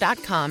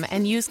prettylitter.com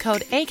and use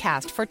code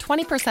ACAST for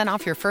 20%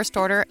 off your first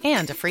order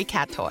and a free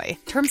cat toy.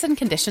 Terms and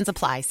conditions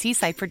apply. See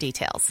site for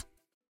details.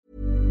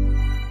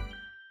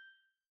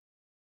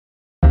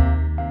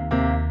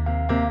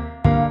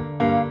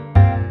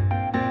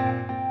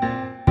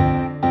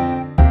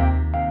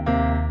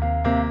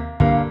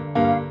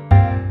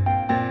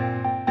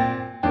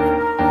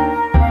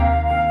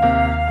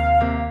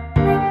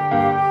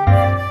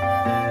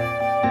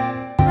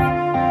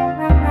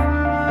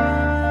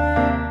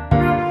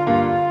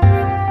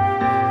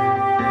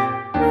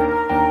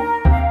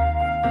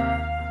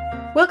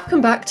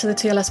 Welcome back to the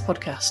TLS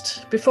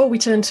podcast. Before we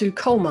turn to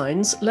coal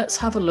mines, let's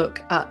have a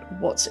look at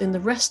what's in the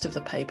rest of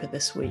the paper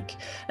this week.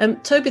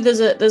 Toby,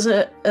 there's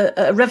a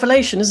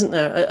revelation, isn't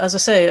there? As I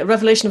say, a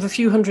revelation of a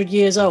few hundred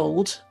years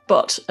old,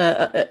 but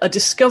a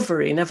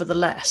discovery,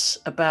 nevertheless,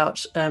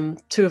 about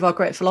two of our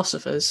great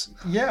philosophers.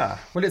 Yeah,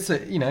 well, it's a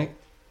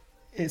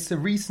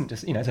recent,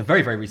 it's a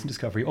very, very recent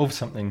discovery of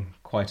something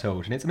quite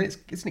old, and it's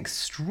an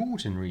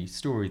extraordinary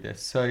story.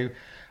 This so.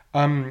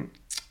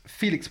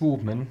 Felix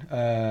Waldman,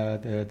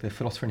 the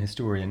philosopher and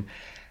historian,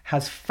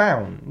 has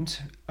found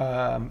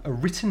a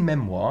written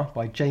memoir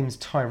by James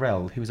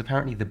Tyrrell, who was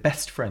apparently the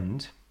best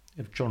friend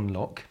of John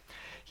Locke.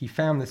 He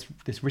found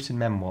this written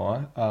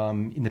memoir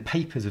in the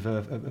papers of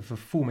a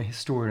former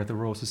historian of the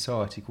Royal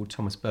Society called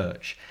Thomas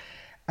Birch.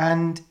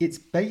 And it's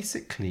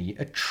basically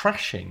a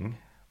trashing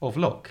of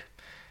Locke.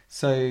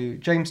 So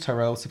James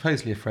Tyrrell,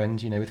 supposedly a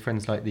friend, with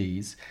friends like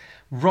these,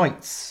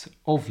 writes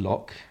of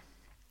Locke: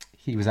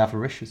 he was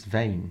avaricious,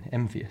 vain,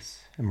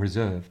 envious, and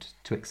reserved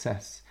to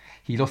excess.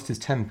 He lost his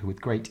temper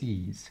with great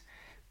ease.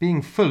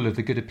 Being full of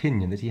the good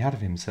opinion that he had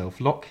of himself,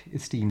 Locke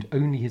esteemed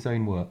only his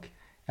own work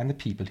and the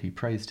people who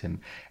praised him.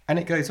 And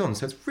it goes on.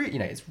 So it's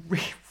really,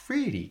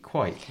 really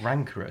quite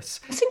rancorous.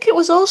 I think it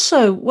was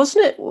also,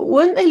 wasn't it?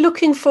 Weren't they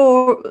looking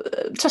for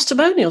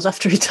testimonials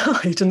after he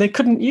died, and they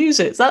couldn't use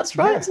it? That's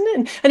right, isn't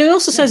it? And he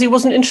also says he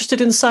wasn't interested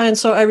in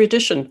science or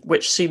erudition,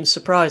 which seems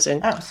surprising.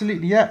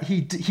 Absolutely, yeah.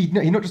 He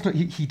despised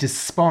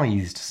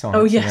science.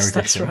 Oh yes, and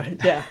erudition. that's right.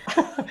 Yeah,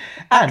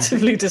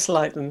 actively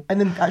disliked them. And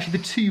then actually,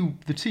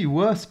 the two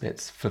worst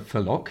bits for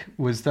Locke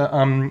was that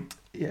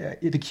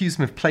it accused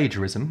him of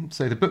plagiarism.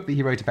 So the book that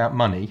he wrote about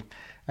money.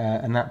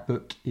 And that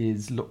book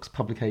is Locke's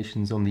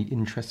publications on the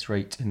interest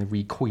rate and the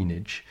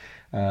recoinage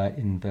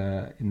in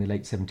the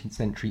late 17th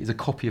century. Is a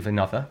copy of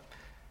another,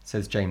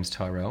 says James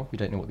Tyrrell. We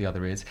don't know what the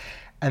other is.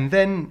 And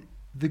then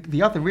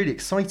the other really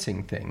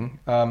exciting thing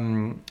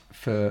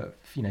for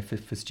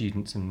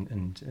students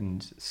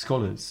and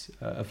scholars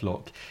of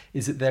Locke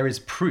is that there is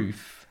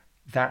proof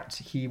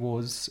that he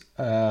was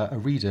a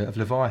reader of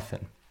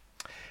Leviathan.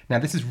 Now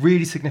this is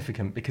really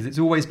significant because it's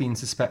always been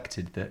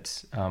suspected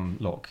that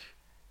Locke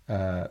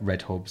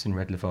read Hobbes and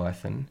read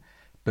Leviathan,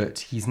 but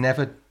he's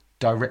never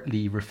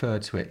directly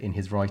referred to it in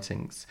his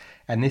writings.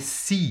 And this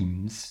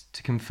seems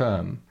to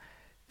confirm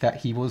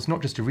that he was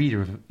not just a reader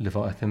of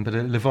Leviathan, but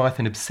a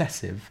Leviathan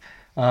obsessive.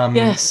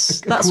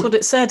 Yes, that's what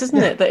it said, isn't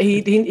it? That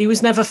he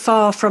was never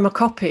far from a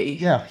copy.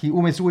 Yeah, he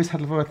always had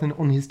Leviathan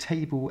on his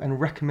table and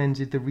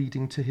recommended the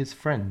reading to his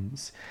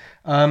friends.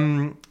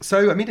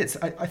 So, I mean,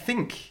 I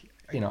think,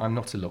 I'm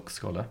not a Locke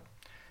scholar,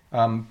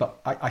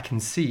 but I can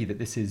see that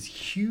this is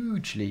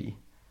hugely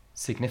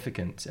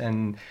significant,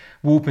 and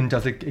Waldman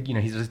does a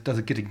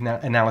good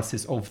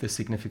analysis of the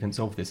significance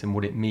of this and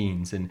what it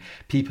means, and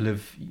people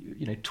have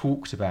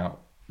talked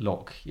about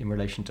Locke in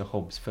relation to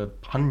Hobbes for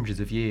hundreds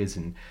of years,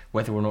 and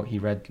whether or not he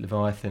read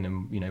Leviathan,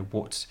 and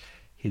what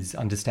his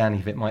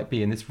understanding of it might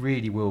be, and this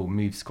really will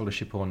move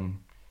scholarship on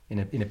in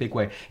a big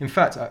way. In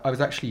fact,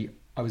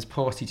 I was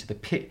party to the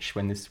pitch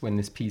when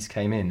this piece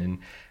came in,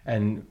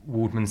 and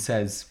Waldman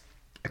says,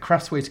 a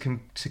crass way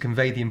to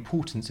convey the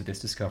importance of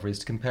this discovery is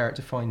to compare it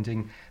to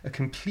finding a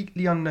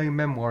completely unknown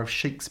memoir of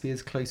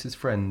Shakespeare's closest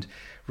friend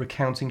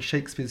recounting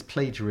Shakespeare's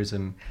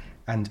plagiarism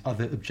and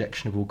other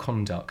objectionable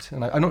conduct.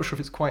 And I'm not sure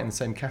if it's quite in the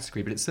same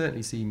category, but it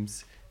certainly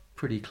seems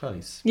pretty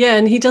close. Yeah,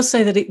 and he does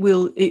say that it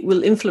will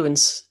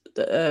influence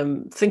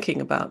thinking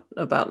about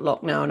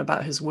Locke now and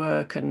about his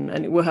work, and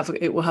it will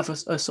have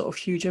a sort of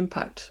huge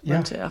impact,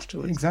 won't it,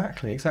 afterwards?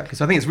 Exactly. So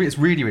I think it's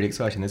really, really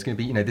exciting. There's going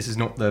to be,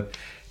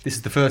 this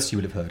is the first you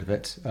will have heard of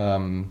it,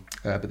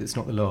 but it's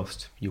not the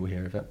last you will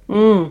hear of it.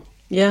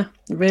 Yeah,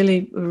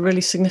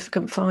 really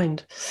significant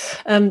find.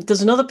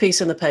 There's another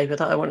piece in the paper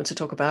that I wanted to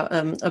talk about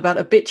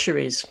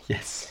obituaries.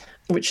 Yes.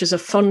 Which is a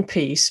fun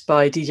piece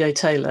by DJ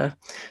Taylor,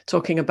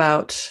 talking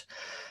about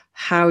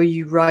how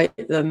you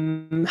write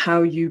them,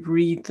 how you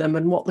read them,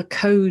 and what the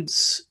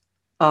codes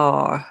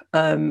are.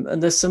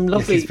 And there's some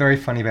lovely... Yes, he's very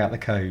funny about the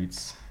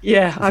codes.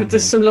 Yeah,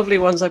 there's some lovely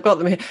ones. I've got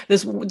them here.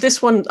 There's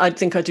this one I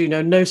think I do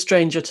know, No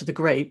Stranger to the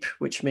Grape,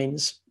 which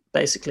means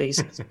basically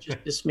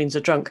just means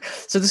a drunk.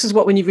 So this is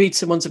what, when you read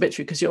someone's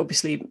obituary, because you're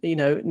obviously,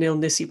 nil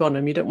nisi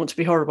bonum, you don't want to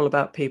be horrible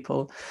about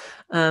people.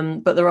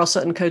 But there are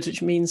certain codes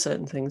which mean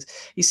certain things.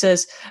 He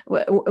says,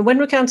 when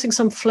recounting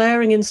some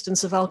flaring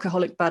instance of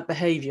alcoholic bad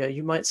behaviour,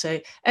 you might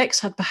say, X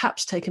had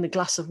perhaps taken a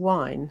glass of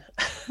wine.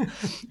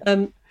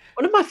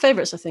 One of my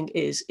favourites, I think,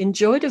 is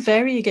enjoyed a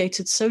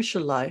variegated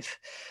social life,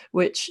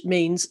 which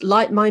means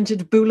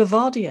light-minded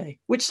boulevardier,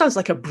 which sounds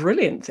like a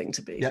brilliant thing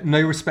to be. Yeah,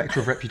 no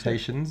respecter of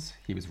reputations.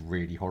 He was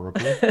really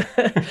horrible.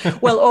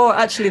 Well, or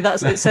actually,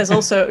 it says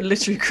also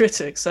literary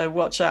critic, so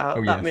watch out.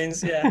 Oh, that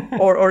yes. means,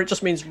 or it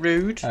just means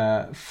rude.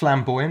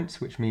 Flamboyant,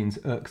 which means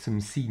irksome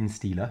scene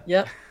stealer.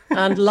 Yep,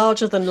 and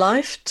larger than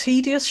life,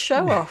 tedious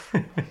show-off.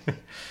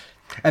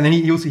 And then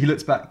he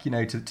looks back, to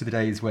the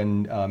days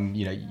when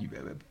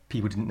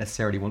people didn't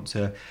necessarily want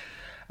to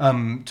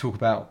talk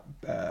about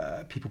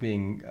people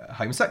being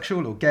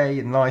homosexual or gay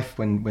in life,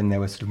 when there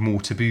were sort of more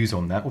taboos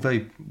on that.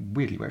 Although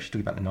weirdly, we're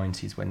actually talking about the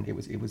 90s when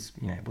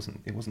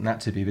it wasn't that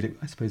taboo, but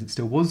I suppose it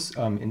still was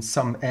in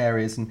some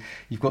areas. And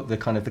you've got the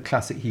kind of the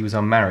classic he was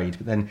unmarried,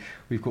 but then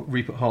we've got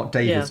Rupert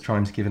Hart-Davis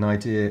trying to give an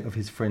idea of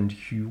his friend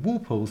Hugh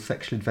Walpole's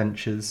sexual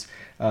adventures,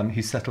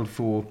 who settled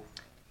for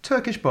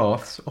Turkish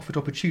baths offered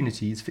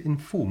opportunities for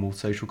informal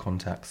social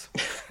contacts.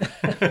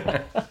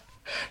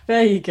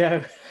 There you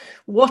go.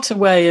 What a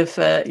way of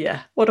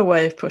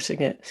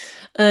putting it.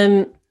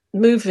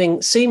 moving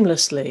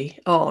seamlessly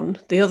on,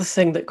 the other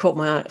thing that caught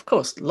my eye, of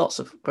course, lots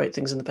of great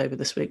things in the paper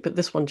this week, but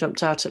this one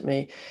jumped out at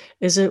me,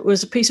 it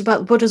was a piece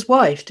about Buddha's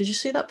wife. Did you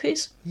see that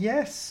piece?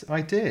 Yes,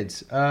 I did.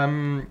 I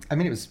mean,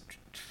 it was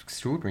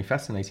extraordinarily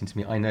fascinating to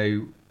me. I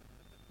know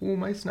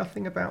almost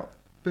nothing about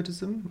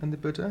Buddhism and the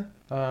Buddha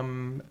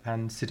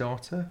and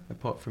Siddhartha,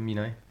 apart from,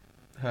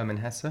 Hermann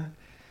Hesse.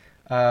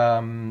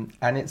 And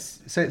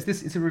it's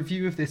a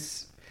review of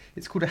this.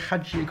 It's called a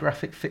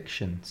hagiographic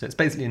fiction. So it's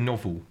basically a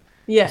novel.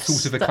 Yes,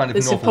 sort of a kind of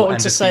it's novel important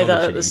and to a say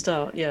theology. that at the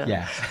start.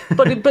 Yeah.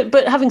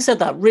 but having said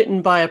that,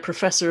 written by a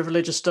professor of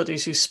religious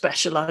studies who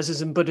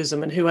specialises in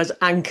Buddhism and who has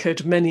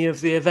anchored many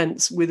of the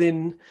events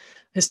within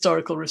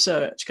historical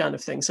research, kind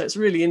of thing. So it's a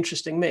really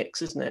interesting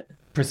mix, isn't it?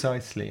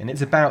 Precisely, and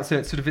it's about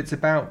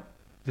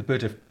the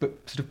Buddha,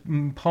 but sort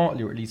of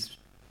partly, or at least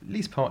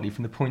partly,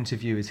 from the point of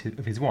view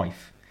of his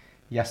wife,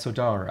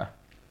 Yasodhara.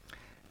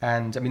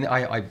 And I mean,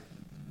 I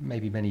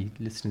maybe many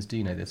listeners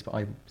do know this, but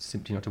I'm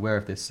simply not aware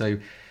of this. So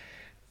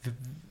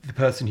the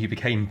person who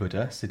became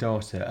Buddha,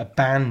 Siddhartha,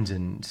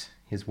 abandoned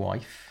his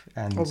wife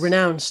and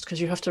renounced, because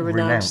you have to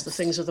renounce the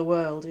things of the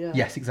world. Yeah.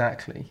 Yes,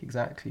 exactly.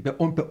 But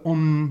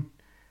on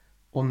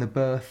the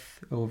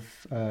birth of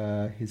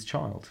his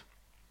child,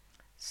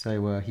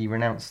 so he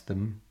renounced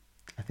them,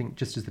 I think,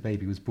 just as the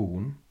baby was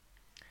born.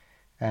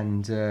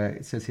 And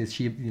it says here,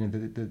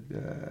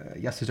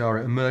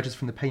 Yasodhara emerges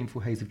from the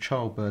painful haze of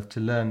childbirth to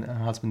learn that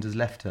her husband has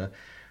left her,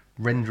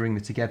 rendering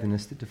the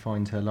togetherness that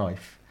defined her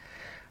life.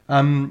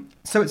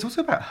 So it's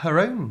also about her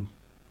own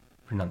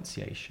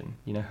renunciation,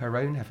 her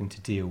own having to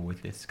deal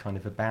with this kind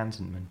of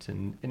abandonment.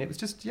 And it was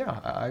just,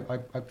 I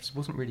just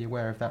wasn't really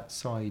aware of that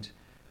side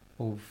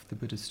of the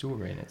Buddha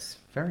story, and it's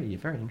very,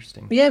 very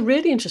interesting. Yeah,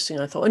 really interesting,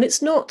 I thought. And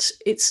it's not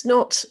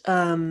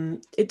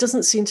it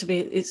doesn't seem to be,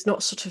 it's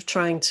not sort of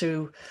trying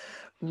to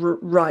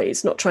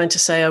it's not trying to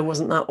say, oh,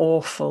 wasn't that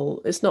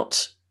awful? It's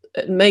not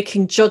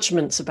making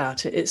judgments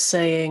about it. It's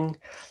saying,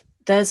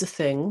 there's a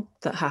thing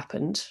that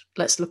happened,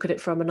 let's look at it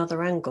from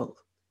another angle.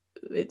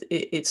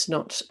 It's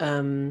not,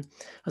 as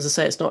I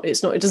say, it's not,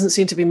 it doesn't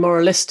seem to be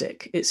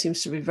moralistic. It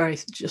seems to be very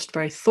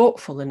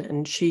thoughtful.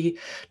 And she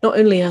not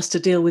only has to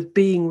deal with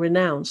being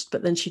renounced,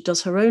 but then she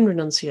does her own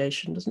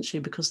renunciation, doesn't she?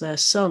 Because their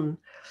son,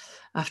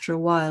 after a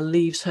while,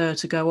 leaves her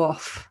to go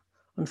off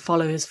and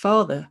follow his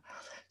father.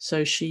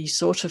 So she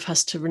sort of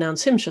has to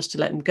renounce him. She has to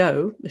let him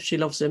go. If she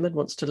loves him and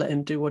wants to let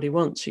him do what he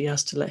wants, she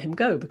has to let him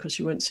go, because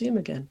she won't see him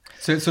again.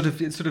 So it's sort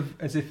of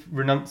as if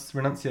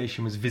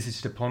renunciation was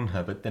visited upon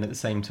her, but then at the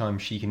same time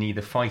she can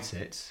either fight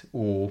it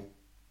or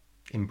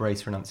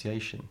embrace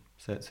renunciation.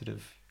 So it's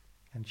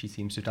and she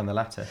seems to have done the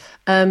latter.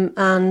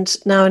 And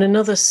now, in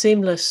another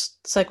seamless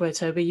segue,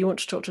 Toby, you want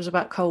to talk to us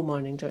about coal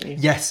mining, don't you?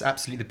 Yes,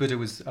 absolutely. The Buddha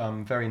was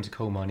very into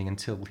coal mining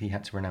until he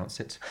had to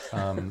renounce it.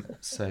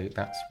 So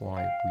that's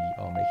why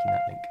we are making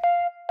that link.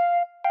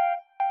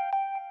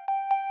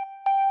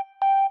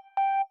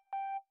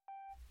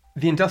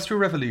 The Industrial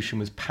Revolution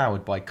was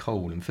powered by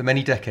coal, and for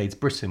many decades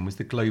Britain was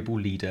the global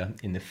leader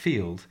in the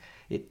field.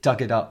 It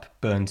dug it up,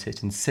 burnt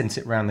it, and sent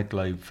it round the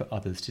globe for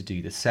others to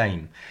do the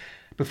same.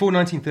 Before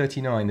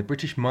 1939, the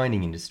British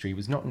mining industry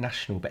was not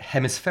national but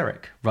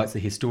hemispheric, writes the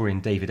historian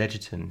David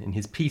Edgerton in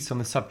his piece on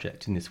the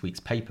subject in this week's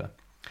paper.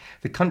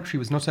 The country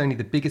was not only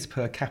the biggest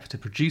per capita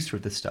producer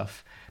of the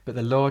stuff, but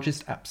the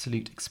largest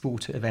absolute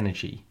exporter of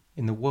energy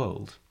in the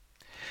world.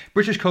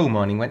 British coal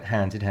mining went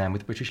hand in hand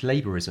with British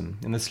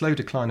Labourism, and the slow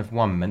decline of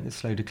one meant the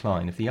slow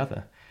decline of the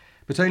other.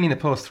 But only in the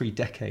past 3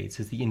 decades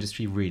has the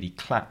industry really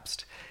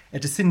collapsed, a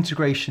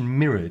disintegration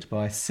mirrored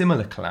by a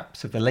similar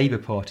collapse of the Labour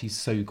Party's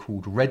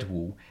so-called Red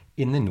Wall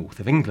in the north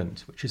of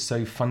England, which has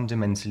so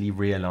fundamentally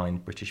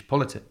realigned British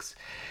politics.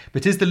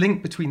 But is the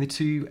link between the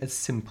two as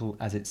simple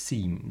as it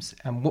seems?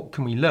 And what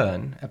can we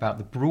learn about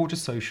the broader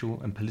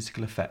social and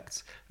political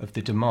effects of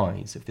the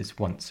demise of this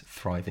once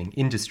thriving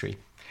industry?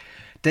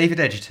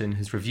 David Edgerton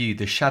has reviewed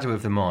The Shadow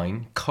of the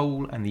Mine,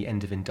 Coal and the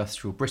End of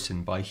Industrial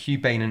Britain by Hugh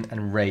Bainan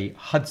and Ray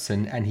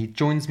Hudson, and he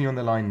joins me on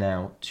the line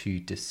now to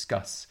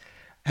discuss.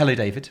 Hello,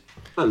 David.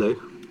 Hello.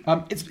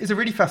 It's a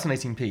really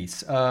fascinating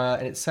piece,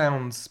 and it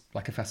sounds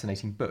like a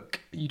fascinating book.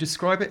 You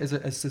describe it as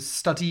a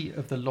study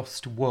of the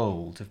lost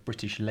world of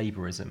British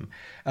Labourism.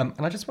 And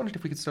I just wondered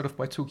if we could start off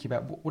by talking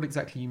about what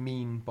exactly you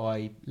mean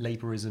by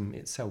Labourism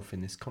itself in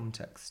this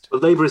context.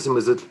 Well, Labourism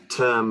was a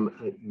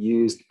term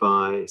used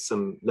by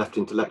some left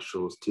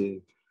intellectuals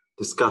to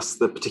discuss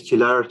the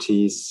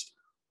particularities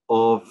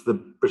of the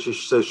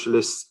British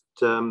Socialist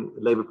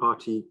Labour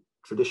Party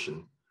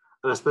tradition.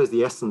 And I suppose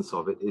the essence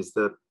of it is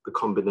the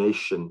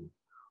combination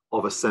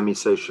of a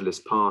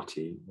semi-socialist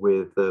party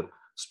with a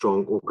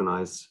strong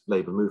organised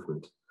labour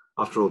movement.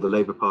 After all, the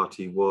Labour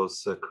Party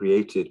was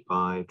created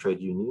by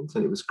trade unions,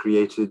 and it was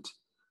created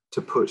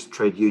to put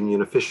trade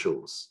union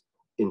officials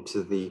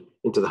into the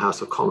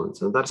House of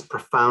Commons, and that's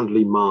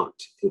profoundly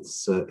marked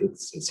its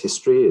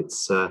history,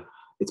 its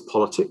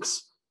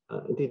politics,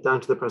 indeed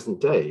down to the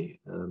present day.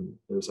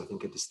 There is, I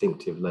think, a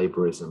distinctive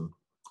Labourism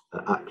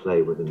at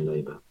play within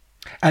Labour.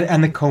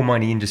 And the coal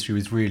mining industry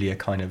was really a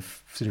kind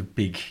of sort of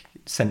big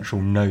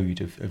central node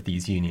of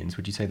these unions.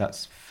 Would you say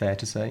that's fair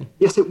to say?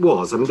 Yes, it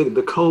was. I mean,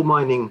 the coal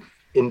mining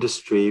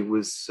industry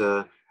was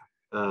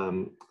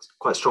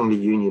quite strongly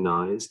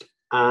unionized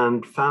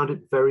and found it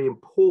very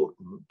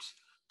important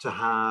to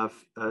have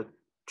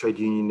trade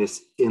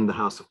unionists in the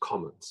House of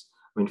Commons.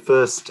 I mean,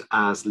 first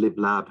as Lib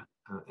Lab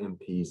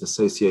MPs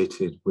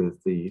associated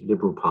with the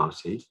Liberal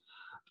Party,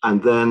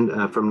 and then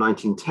from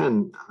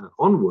 1910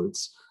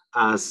 onwards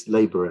as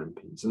Labour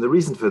MPs. And the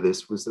reason for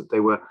this was that they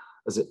were,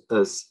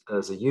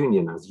 as a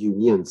union, as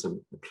unions,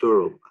 and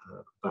plural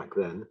back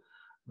then,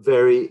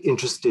 very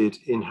interested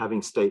in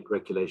having state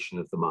regulation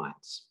of the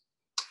mines.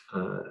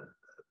 To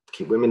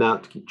keep women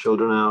out, to keep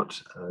children out,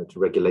 to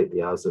regulate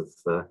the hours of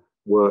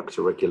work,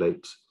 to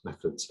regulate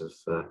methods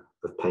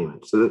of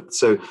payment.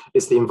 So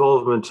it's the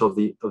involvement of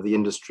the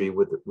industry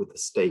with the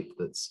state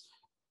that's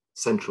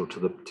central to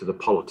the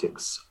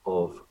politics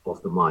of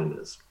the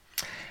miners.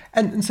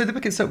 And so the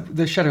book itself,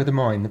 The Shadow of the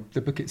Mine, the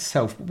book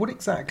itself, what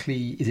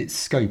exactly is its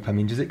scope? I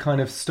mean, does it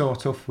kind of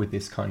start off with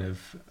this kind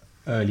of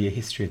earlier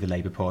history of the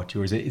Labour Party,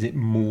 or is it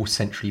more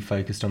centrally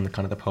focused on the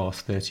kind of the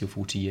past 30 or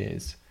 40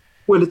 years?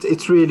 Well,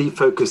 it's really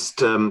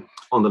focused on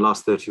the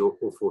last 30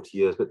 or 40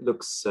 years, but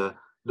looks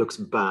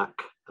back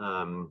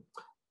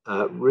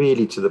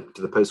really to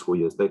the post-war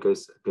years. That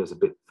goes a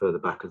bit further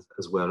back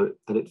as well,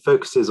 and it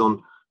focuses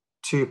on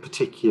two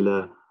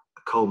particular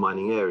coal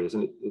mining areas,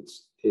 and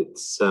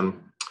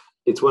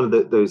it's one of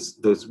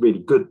those really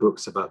good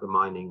books about the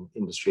mining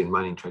industry and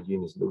mining trade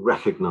unions that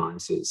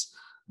recognises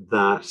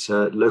that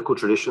local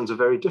traditions are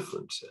very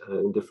different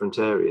in different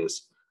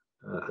areas.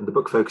 And the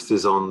book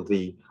focuses on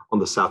the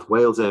South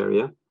Wales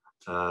area,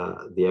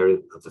 the area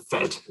of the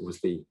Fed. It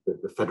was the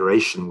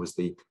Federation was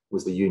the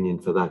union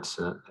for that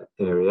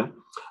area,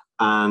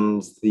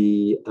 and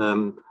the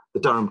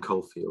Durham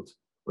coalfield,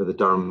 where the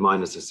Durham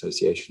Miners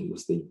Association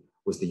was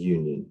the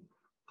union.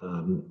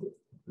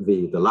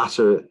 The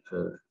latter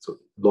sort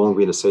of long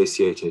been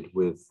associated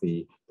with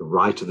the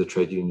right of the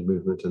trade union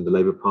movement and the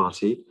Labour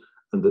Party,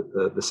 and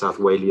the South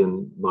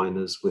Walian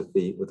miners with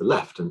the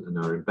left, and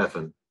Aaron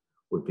Bevan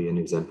would be an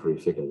exemplary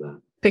figure there.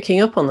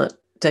 Picking up on that,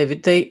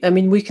 David,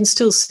 we can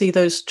still see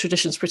those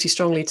traditions pretty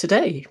strongly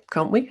today,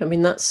 can't we? I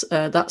mean, that's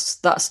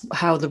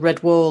how the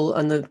Red Wall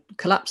and the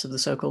collapse of the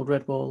so-called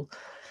Red Wall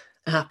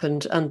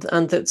happened, and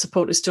that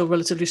support is still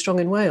relatively strong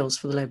in Wales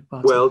for the Labour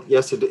Party. Well,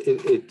 yes,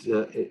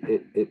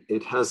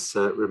 it has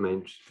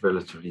remained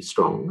relatively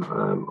strong,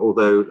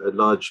 although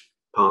large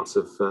parts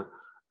of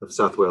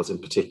South Wales in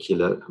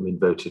particular,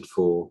 voted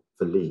for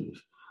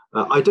Leave.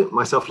 I don't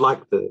myself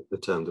like the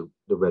term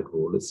the Red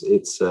Wall.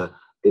 It's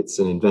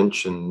an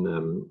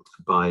invention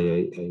by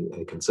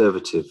a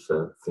conservative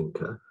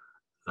thinker.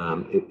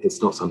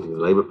 It's not something the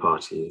Labour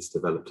Party has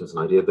developed as an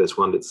idea, but it's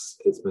one it's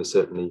most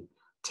certainly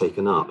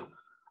taken up.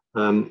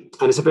 And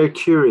it's a very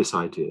curious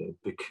idea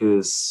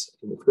because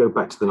if we go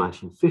back to the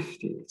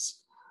 1950s,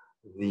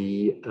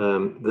 the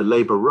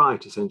Labour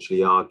right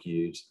essentially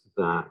argued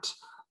that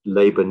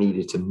Labour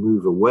needed to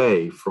move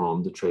away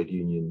from the trade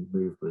union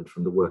movement,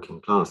 from the working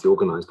class, the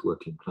organised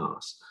working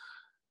class,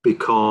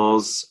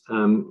 because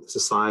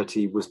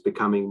society was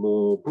becoming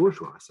more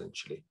bourgeois,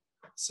 essentially.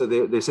 So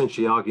they're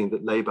essentially arguing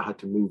that Labour had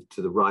to move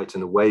to the right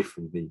and away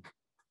from the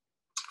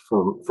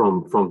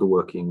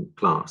working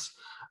class.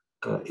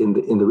 In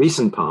the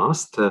recent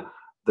past, the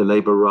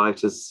Labour right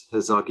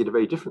has argued a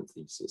very different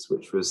thesis,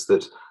 which was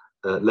that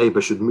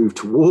Labour should move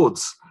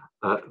towards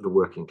the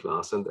working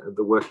class, and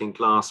the working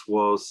class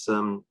was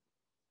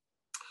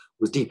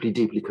deeply,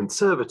 deeply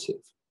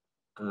conservative,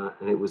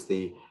 and it was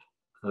the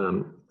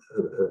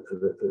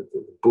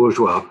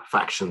bourgeois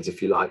factions,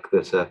 if you like,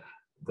 that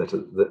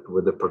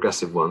were the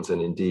progressive ones,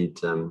 and indeed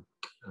the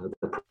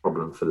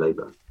problem for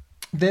Labour.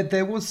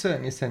 There was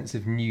certainly a sense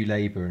of New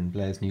Labour and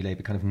Blair's New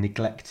Labour kind of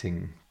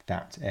neglecting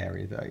that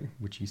area, though,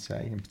 would you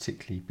say, and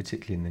particularly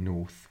in the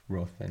north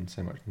rather than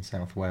so much in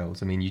South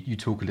Wales. I mean, you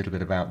talk a little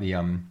bit about the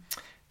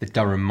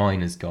Durham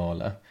Miners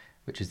Gala,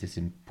 which is this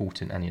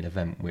important annual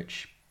event,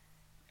 which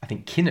I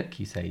think Kinnock,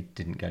 you say,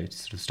 didn't go to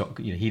sort of stop.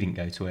 He didn't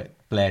go to it.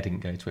 Blair didn't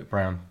go to it.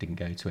 Brown didn't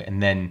go to it.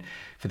 And then,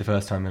 for the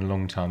first time in a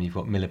long time, you've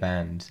got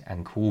Miliband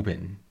and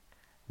Corbyn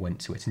went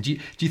to it. And do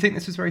you think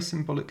this was very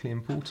symbolically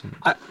important?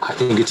 I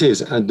think it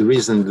is. And the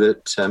reason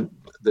that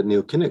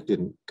Neil Kinnock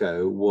didn't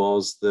go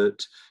was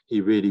that he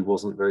really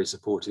wasn't very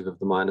supportive of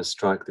the miners'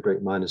 strike, the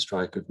great miners'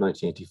 strike of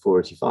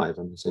 1984-85.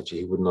 And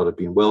essentially, he would not have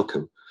been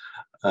welcome.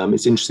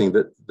 It's interesting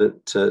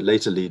that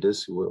later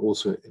leaders who were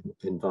also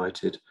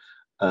invited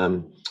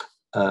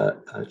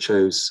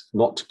chose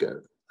not to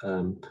go.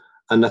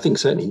 And I think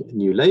certainly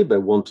New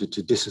Labour wanted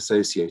to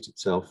disassociate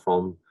itself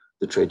from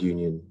the trade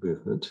union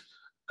movement.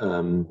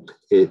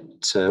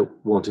 It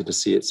wanted to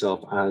see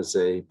itself as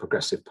a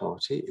progressive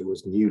party. It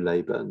was New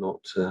Labour,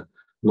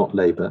 not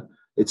Labour.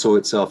 It saw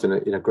itself in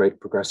a great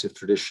progressive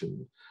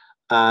tradition,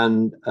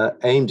 and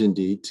aimed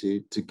indeed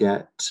to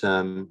get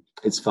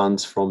its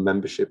funds from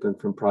membership and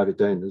from private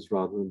donors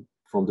rather than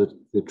from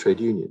the trade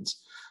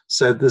unions.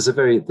 So there's a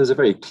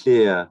very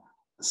clear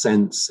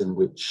sense in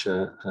which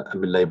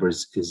Labour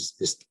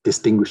is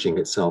distinguishing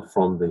itself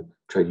from the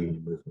trade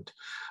union movement.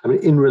 I mean,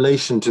 in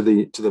relation to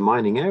the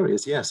mining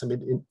areas, yes. I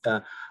mean,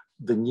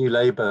 the New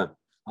Labour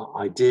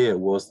idea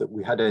was that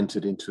we had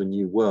entered into a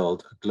new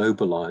world, a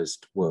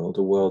globalized world,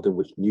 a world in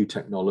which new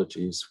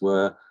technologies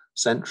were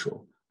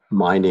central.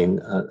 Mining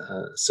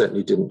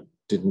certainly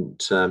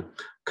didn't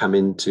come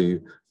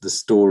into the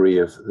story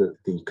of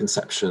the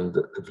conception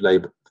of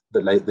Labour,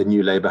 that the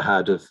New Labour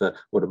had of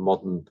what a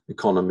modern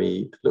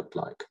economy looked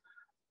like.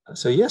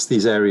 So yes,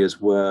 these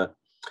areas were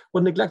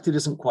neglected.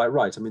 Isn't quite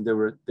right. I mean, there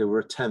were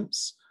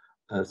attempts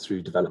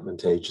through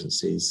development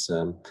agencies,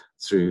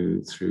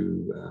 through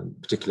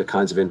particular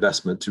kinds of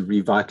investment to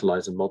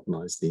revitalize and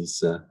modernize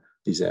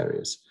these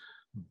areas.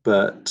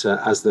 But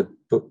as the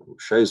book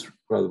shows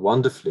rather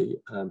wonderfully,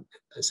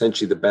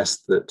 essentially the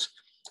best that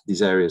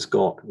these areas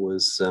got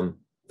was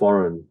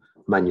foreign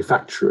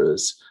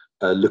manufacturers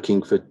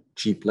looking for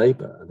cheap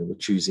labor, and they were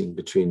choosing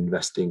between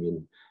investing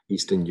in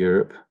Eastern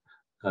Europe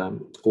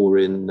or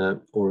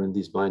in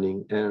these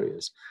mining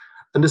areas.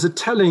 And there's a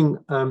telling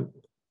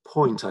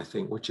point, I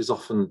think, which is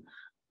often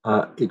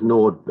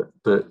ignored,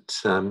 but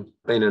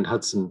Boehner and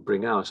Hudson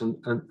bring out,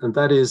 and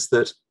that is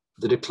that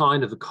the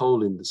decline of the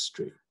coal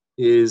industry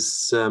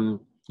is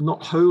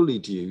not wholly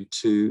due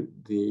to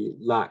the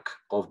lack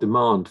of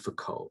demand for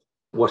coal.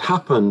 What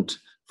happened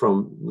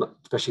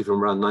especially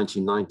from around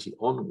 1990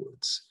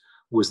 onwards,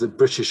 was that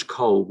British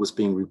coal was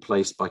being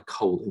replaced by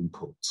coal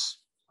imports.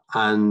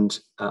 And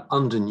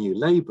under New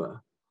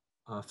Labour,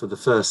 for the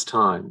first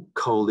time,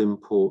 coal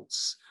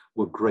imports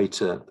were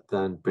greater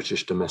than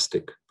British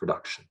domestic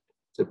production.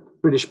 So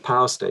British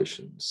power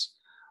stations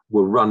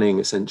were running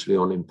essentially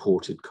on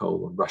imported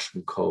coal, on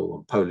Russian coal,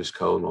 on Polish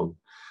coal,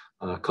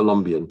 on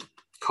Colombian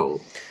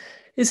coal.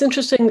 It's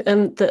interesting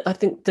that I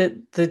think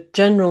that the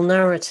general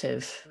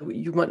narrative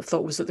you might have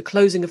thought was that the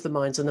closing of the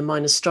mines and the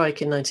miners'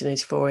 strike in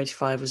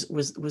 1984-85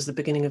 was the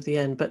beginning of the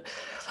end, but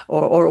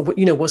or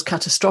was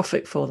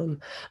catastrophic for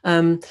them.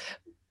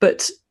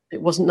 But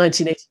it wasn't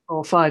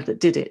 1984-85 that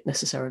did it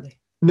necessarily.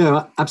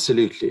 No,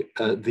 absolutely.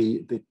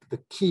 The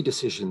key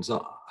decisions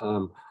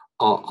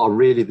are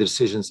really the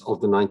decisions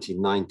of the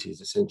 1990s,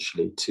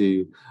 essentially,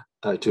 to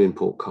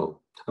import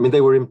coal. I mean,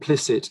 they were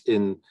implicit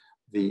in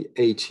the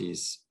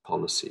 80s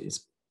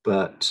policies,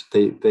 but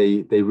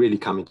they really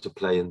come into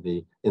play in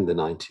the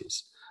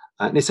 90s.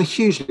 And it's a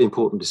hugely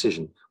important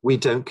decision. We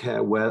don't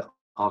care where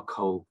our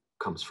coal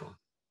comes from.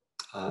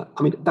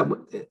 I mean, that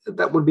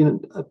would have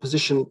been a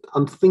position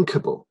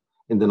unthinkable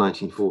in the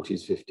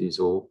 1940s, 50s,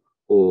 or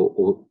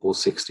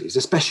 60s,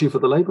 especially for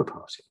the Labour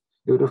Party.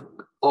 It would have,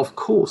 of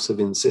course,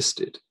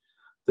 insisted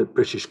that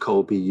British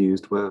coal be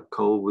used where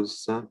coal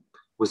was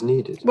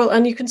needed. Well,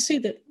 and you can see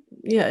that.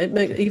 Yeah, it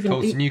makes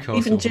even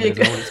Jig.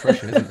 An old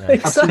expression, isn't there?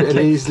 Exactly.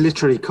 Absolutely, it is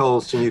literally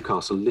coals to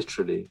Newcastle.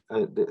 Literally,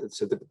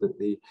 so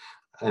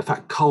in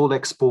fact, coal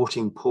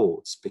exporting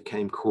ports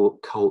became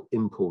coal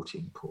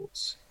importing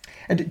ports.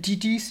 And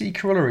do you see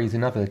corollaries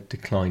in other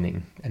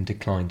declined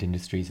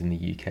industries in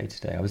the UK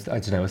today? I was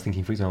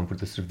thinking, for example,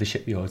 the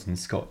shipyards in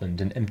Scotland,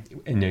 and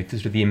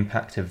sort of the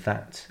impact of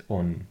that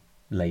on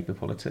Labour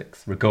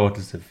politics,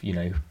 regardless of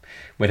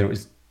whether it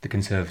was the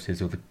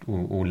Conservatives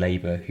or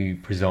Labour who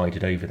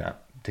presided over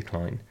that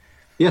decline.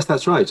 Yes,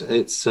 that's right.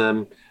 It's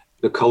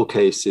the coal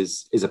case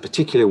is a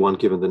particular one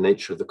given the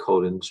nature of the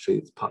coal industry.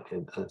 It's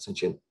partly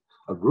essentially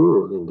a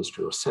rural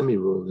industry or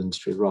semi-rural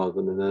industry rather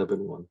than an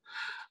urban one.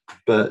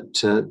 But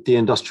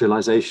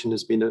deindustrialization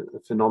has been a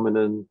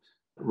phenomenon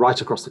right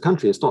across the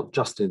country. It's not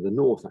just in the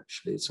north,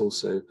 actually. It's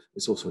also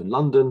in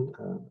London,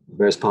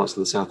 various parts of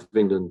the south of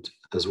England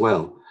as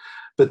well.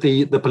 But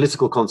the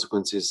political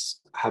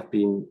consequences have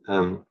been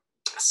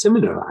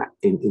similar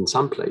in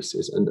some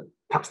places, and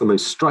perhaps the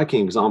most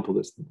striking example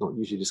that's not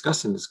usually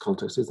discussed in this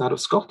context is that of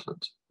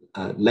Scotland.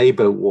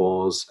 Labour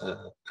was a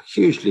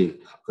hugely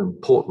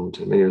important,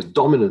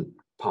 dominant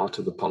part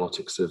of the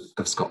politics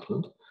of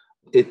Scotland.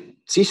 It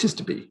ceases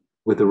to be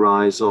with the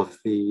rise of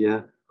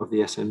the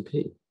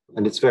SNP,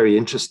 and it's very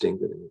interesting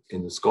that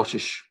in the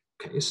Scottish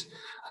case,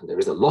 and there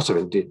is a lot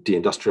of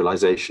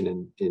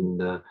deindustrialisation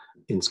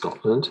in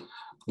Scotland.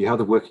 You have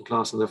the working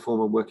class and the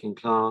former working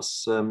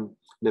class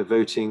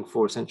voting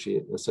for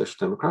essentially the Social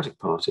Democratic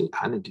Party,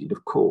 and indeed,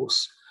 of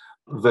course,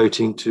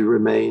 voting to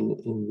remain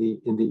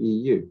in the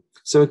EU.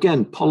 So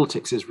again,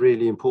 politics is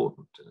really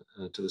important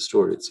to the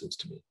story, it seems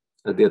to me.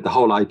 The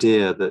whole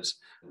idea that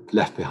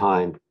Left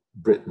Behind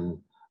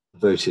Britain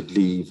voted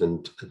Leave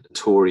and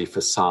Tory for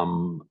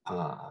some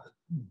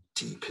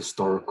deep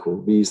historical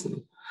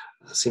reason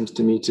seems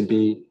to me to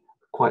be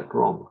quite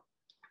wrong.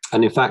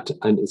 And in fact,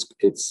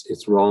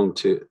 it's wrong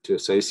to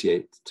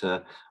associate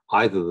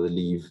either the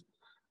Leave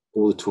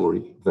or the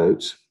Tory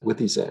vote with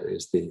these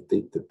areas. The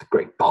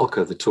great bulk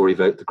of the Tory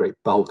vote, the great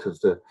bulk of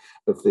the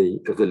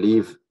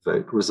Leave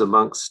vote was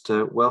amongst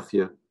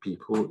wealthier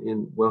people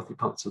in wealthy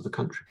parts of the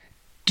country.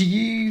 Do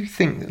you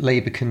think that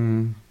Labour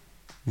can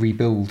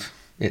rebuild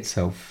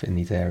itself in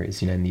these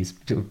areas, in these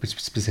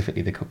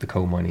specifically the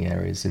coal mining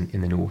areas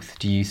in the north?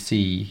 Do you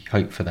see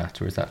hope for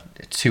that, or is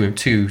that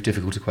too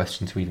difficult a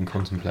question to even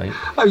contemplate?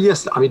 Oh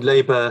yes, I mean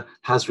Labour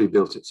has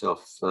rebuilt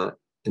itself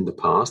in the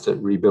past. It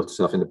rebuilt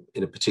itself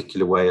in a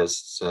particular way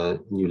as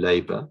New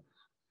Labour.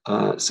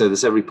 So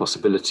there's every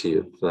possibility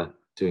of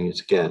doing it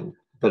again.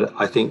 But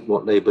I think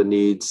what Labour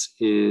needs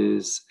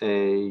is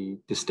a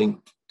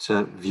distinct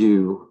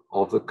view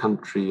of the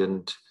country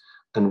and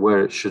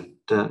where it should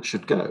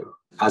go,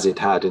 as it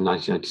had in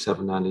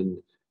 1997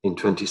 and in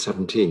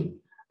 2017.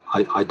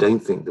 I don't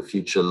think the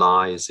future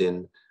lies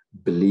in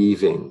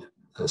believing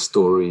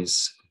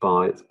stories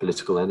by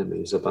political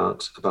enemies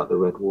about the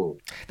Red Wall.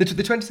 The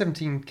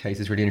 2017 case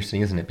is really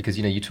interesting, isn't it? Because,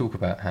 you talk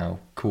about how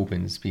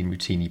Corbyn's been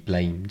routinely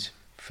blamed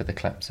for the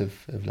collapse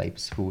of Labour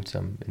support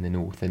in the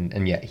north,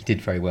 and yet he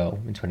did very well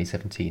in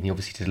 2017. He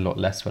obviously did a lot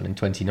less well in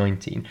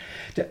 2019.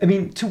 I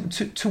mean,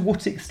 to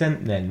what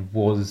extent then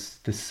was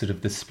the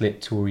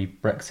split Tory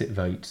Brexit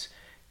vote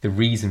the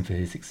reason for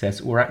his success,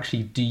 or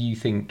actually do you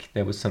think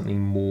there was something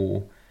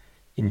more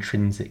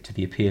intrinsic to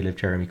the appeal of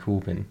Jeremy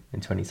Corbyn in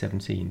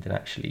 2017 that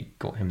actually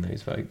got him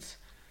those votes?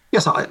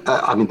 Yes,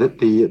 I mean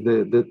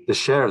the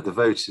share of the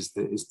vote is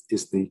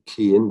the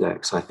key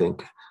index, I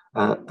think.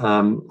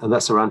 And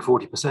that's around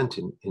 40%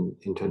 in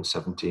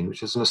 2017,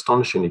 which is an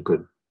astonishingly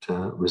good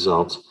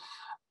result.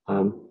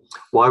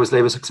 Why was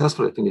Labour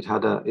successful? I think it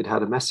had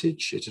a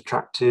message. It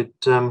attracted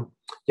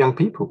young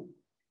people,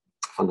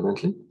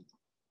 fundamentally,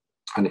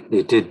 and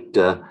it did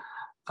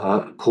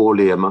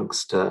poorly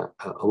amongst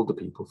older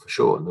people for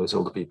sure. And those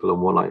older people are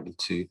more likely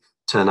to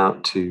turn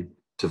out to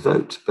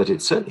vote. But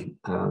it certainly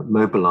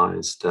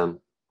mobilised a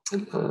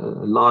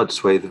large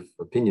swathe of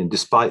opinion,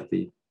 despite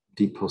the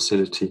deep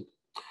hostility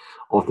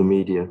of the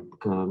media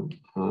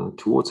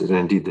towards it, and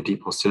indeed the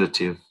deep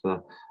hostility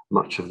of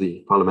much of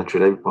the Parliamentary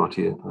Labour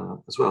Party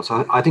as well.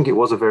 So I think it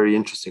was a very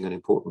interesting and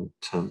important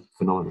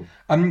phenomenon.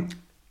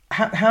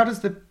 How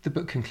does the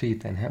book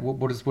conclude then?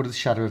 What does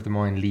Shadow of the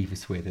Mind leave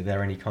us with? Are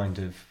there any kind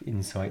of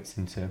insights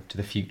into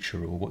the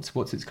future, or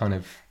what's its kind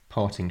of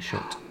parting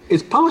shot?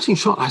 Its parting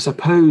shot, I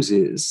suppose,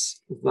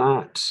 is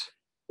that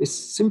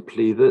it's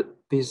simply that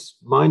these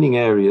mining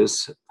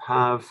areas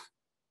have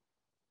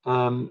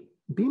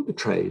been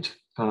betrayed.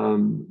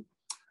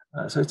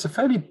 So it's a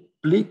fairly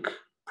bleak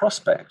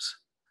prospect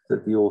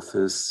that the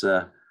authors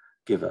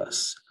give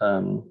us.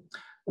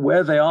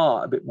 Where they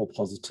are a bit more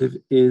positive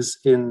is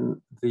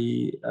in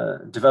the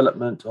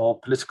development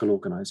of political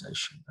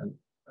organisation. And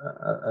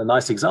a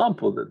nice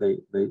example that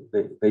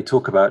they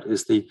talk about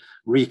is the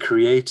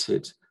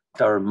recreated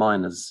Durham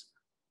Miners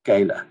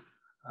Gala.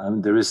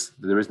 There is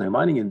no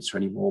mining industry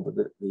anymore, but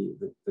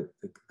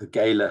the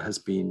gala has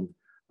been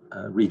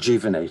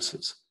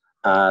rejuvenated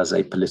as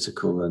a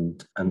political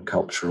and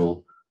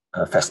cultural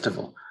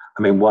festival.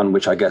 I mean, one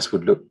which I guess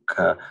would look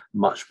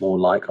much more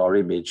like our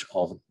image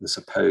of the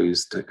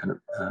supposed kind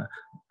of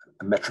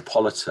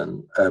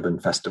metropolitan urban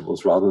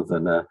festivals rather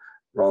than a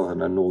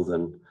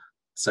northern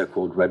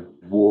so-called Red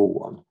Wall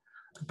one.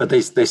 But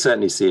they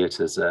certainly see it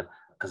as a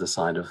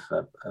sign of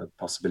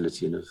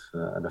possibility and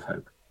of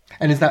hope.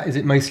 And is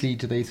it mostly,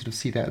 do they sort of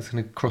see that as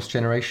kind of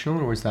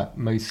cross-generational, or is that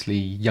mostly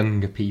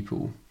younger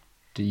people?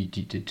 Do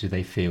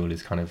they feel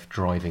is kind of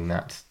driving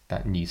that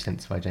new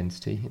sense of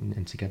identity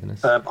and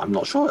togetherness? I'm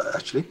not sure,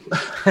 actually.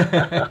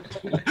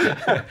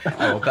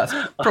 Oh, that's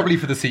probably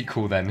for the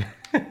sequel then.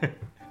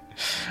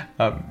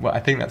 Well, I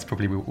think that's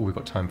probably all we've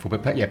got time for.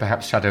 But yeah,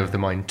 perhaps Shadow of the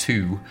Mind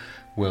 2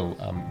 will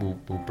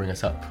bring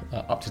us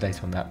up to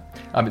date on that.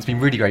 It's been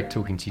really great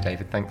talking to you,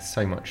 David. Thanks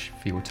so much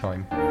for your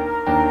time.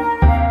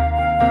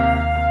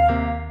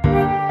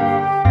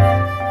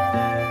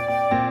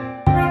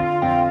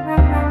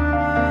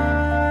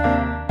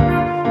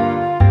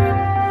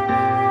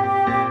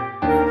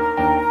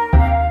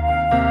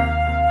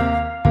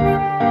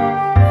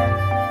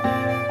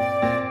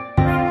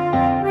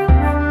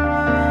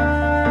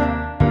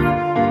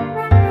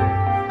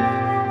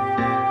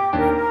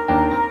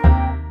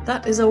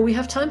 Is all we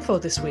have time for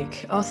this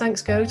week. Our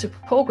thanks go to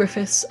Paul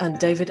Griffiths and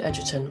David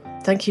Edgerton.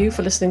 Thank you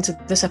for listening to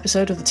this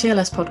episode of the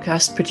TLS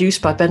podcast produced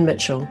by Ben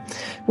Mitchell.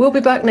 We'll be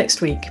back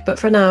next week, but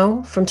for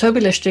now, from Toby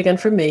Lichtig and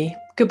from me,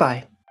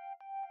 goodbye.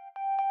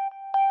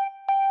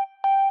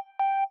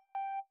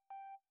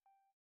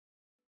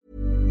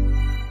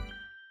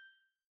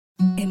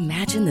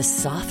 Imagine the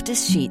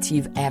softest sheets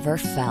you've ever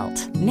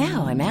felt.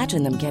 Now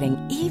imagine them getting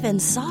even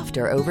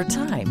softer over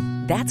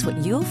time. That's what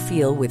you'll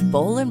feel with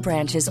Boll &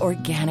 Branch's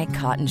organic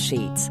cotton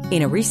sheets.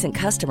 In a recent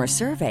customer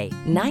survey,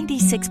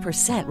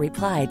 96%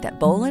 replied that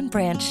Boll &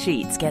 Branch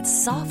sheets get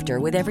softer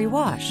with every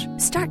wash.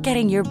 Start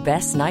getting your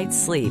best night's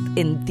sleep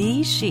in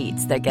these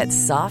sheets that get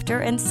softer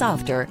and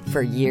softer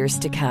for years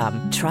to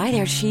come. Try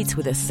their sheets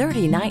with a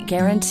 30-night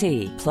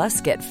guarantee. Plus,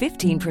 get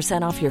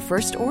 15% off your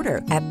first order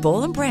at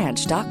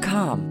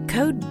bollandbranch.com.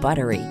 Code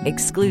BUTTERY.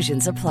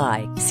 Exclusions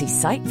apply. See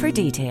site for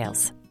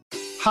details.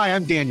 Hi,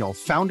 I'm Daniel,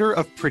 founder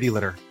of Pretty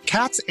Litter.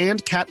 Cats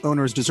and cat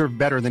owners deserve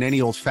better than any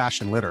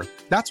old-fashioned litter.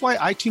 That's why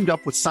I teamed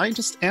up with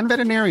scientists and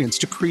veterinarians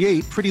to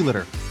create Pretty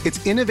Litter.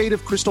 Its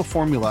innovative Crystal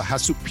formula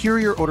has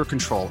superior odor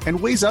control and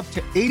weighs up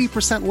to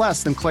 80%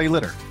 less than clay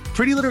litter.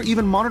 Pretty Litter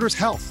even monitors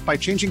health by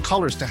changing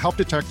colors to help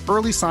detect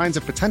early signs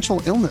of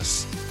potential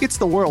illness. It's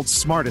the world's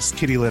smartest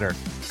kitty litter.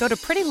 Go to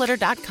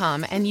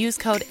prettylitter.com and use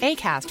code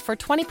ACAST for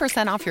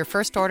 20% off your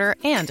first order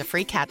and a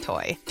free cat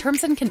toy.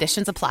 Terms and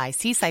conditions apply.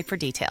 See site for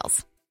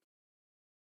details.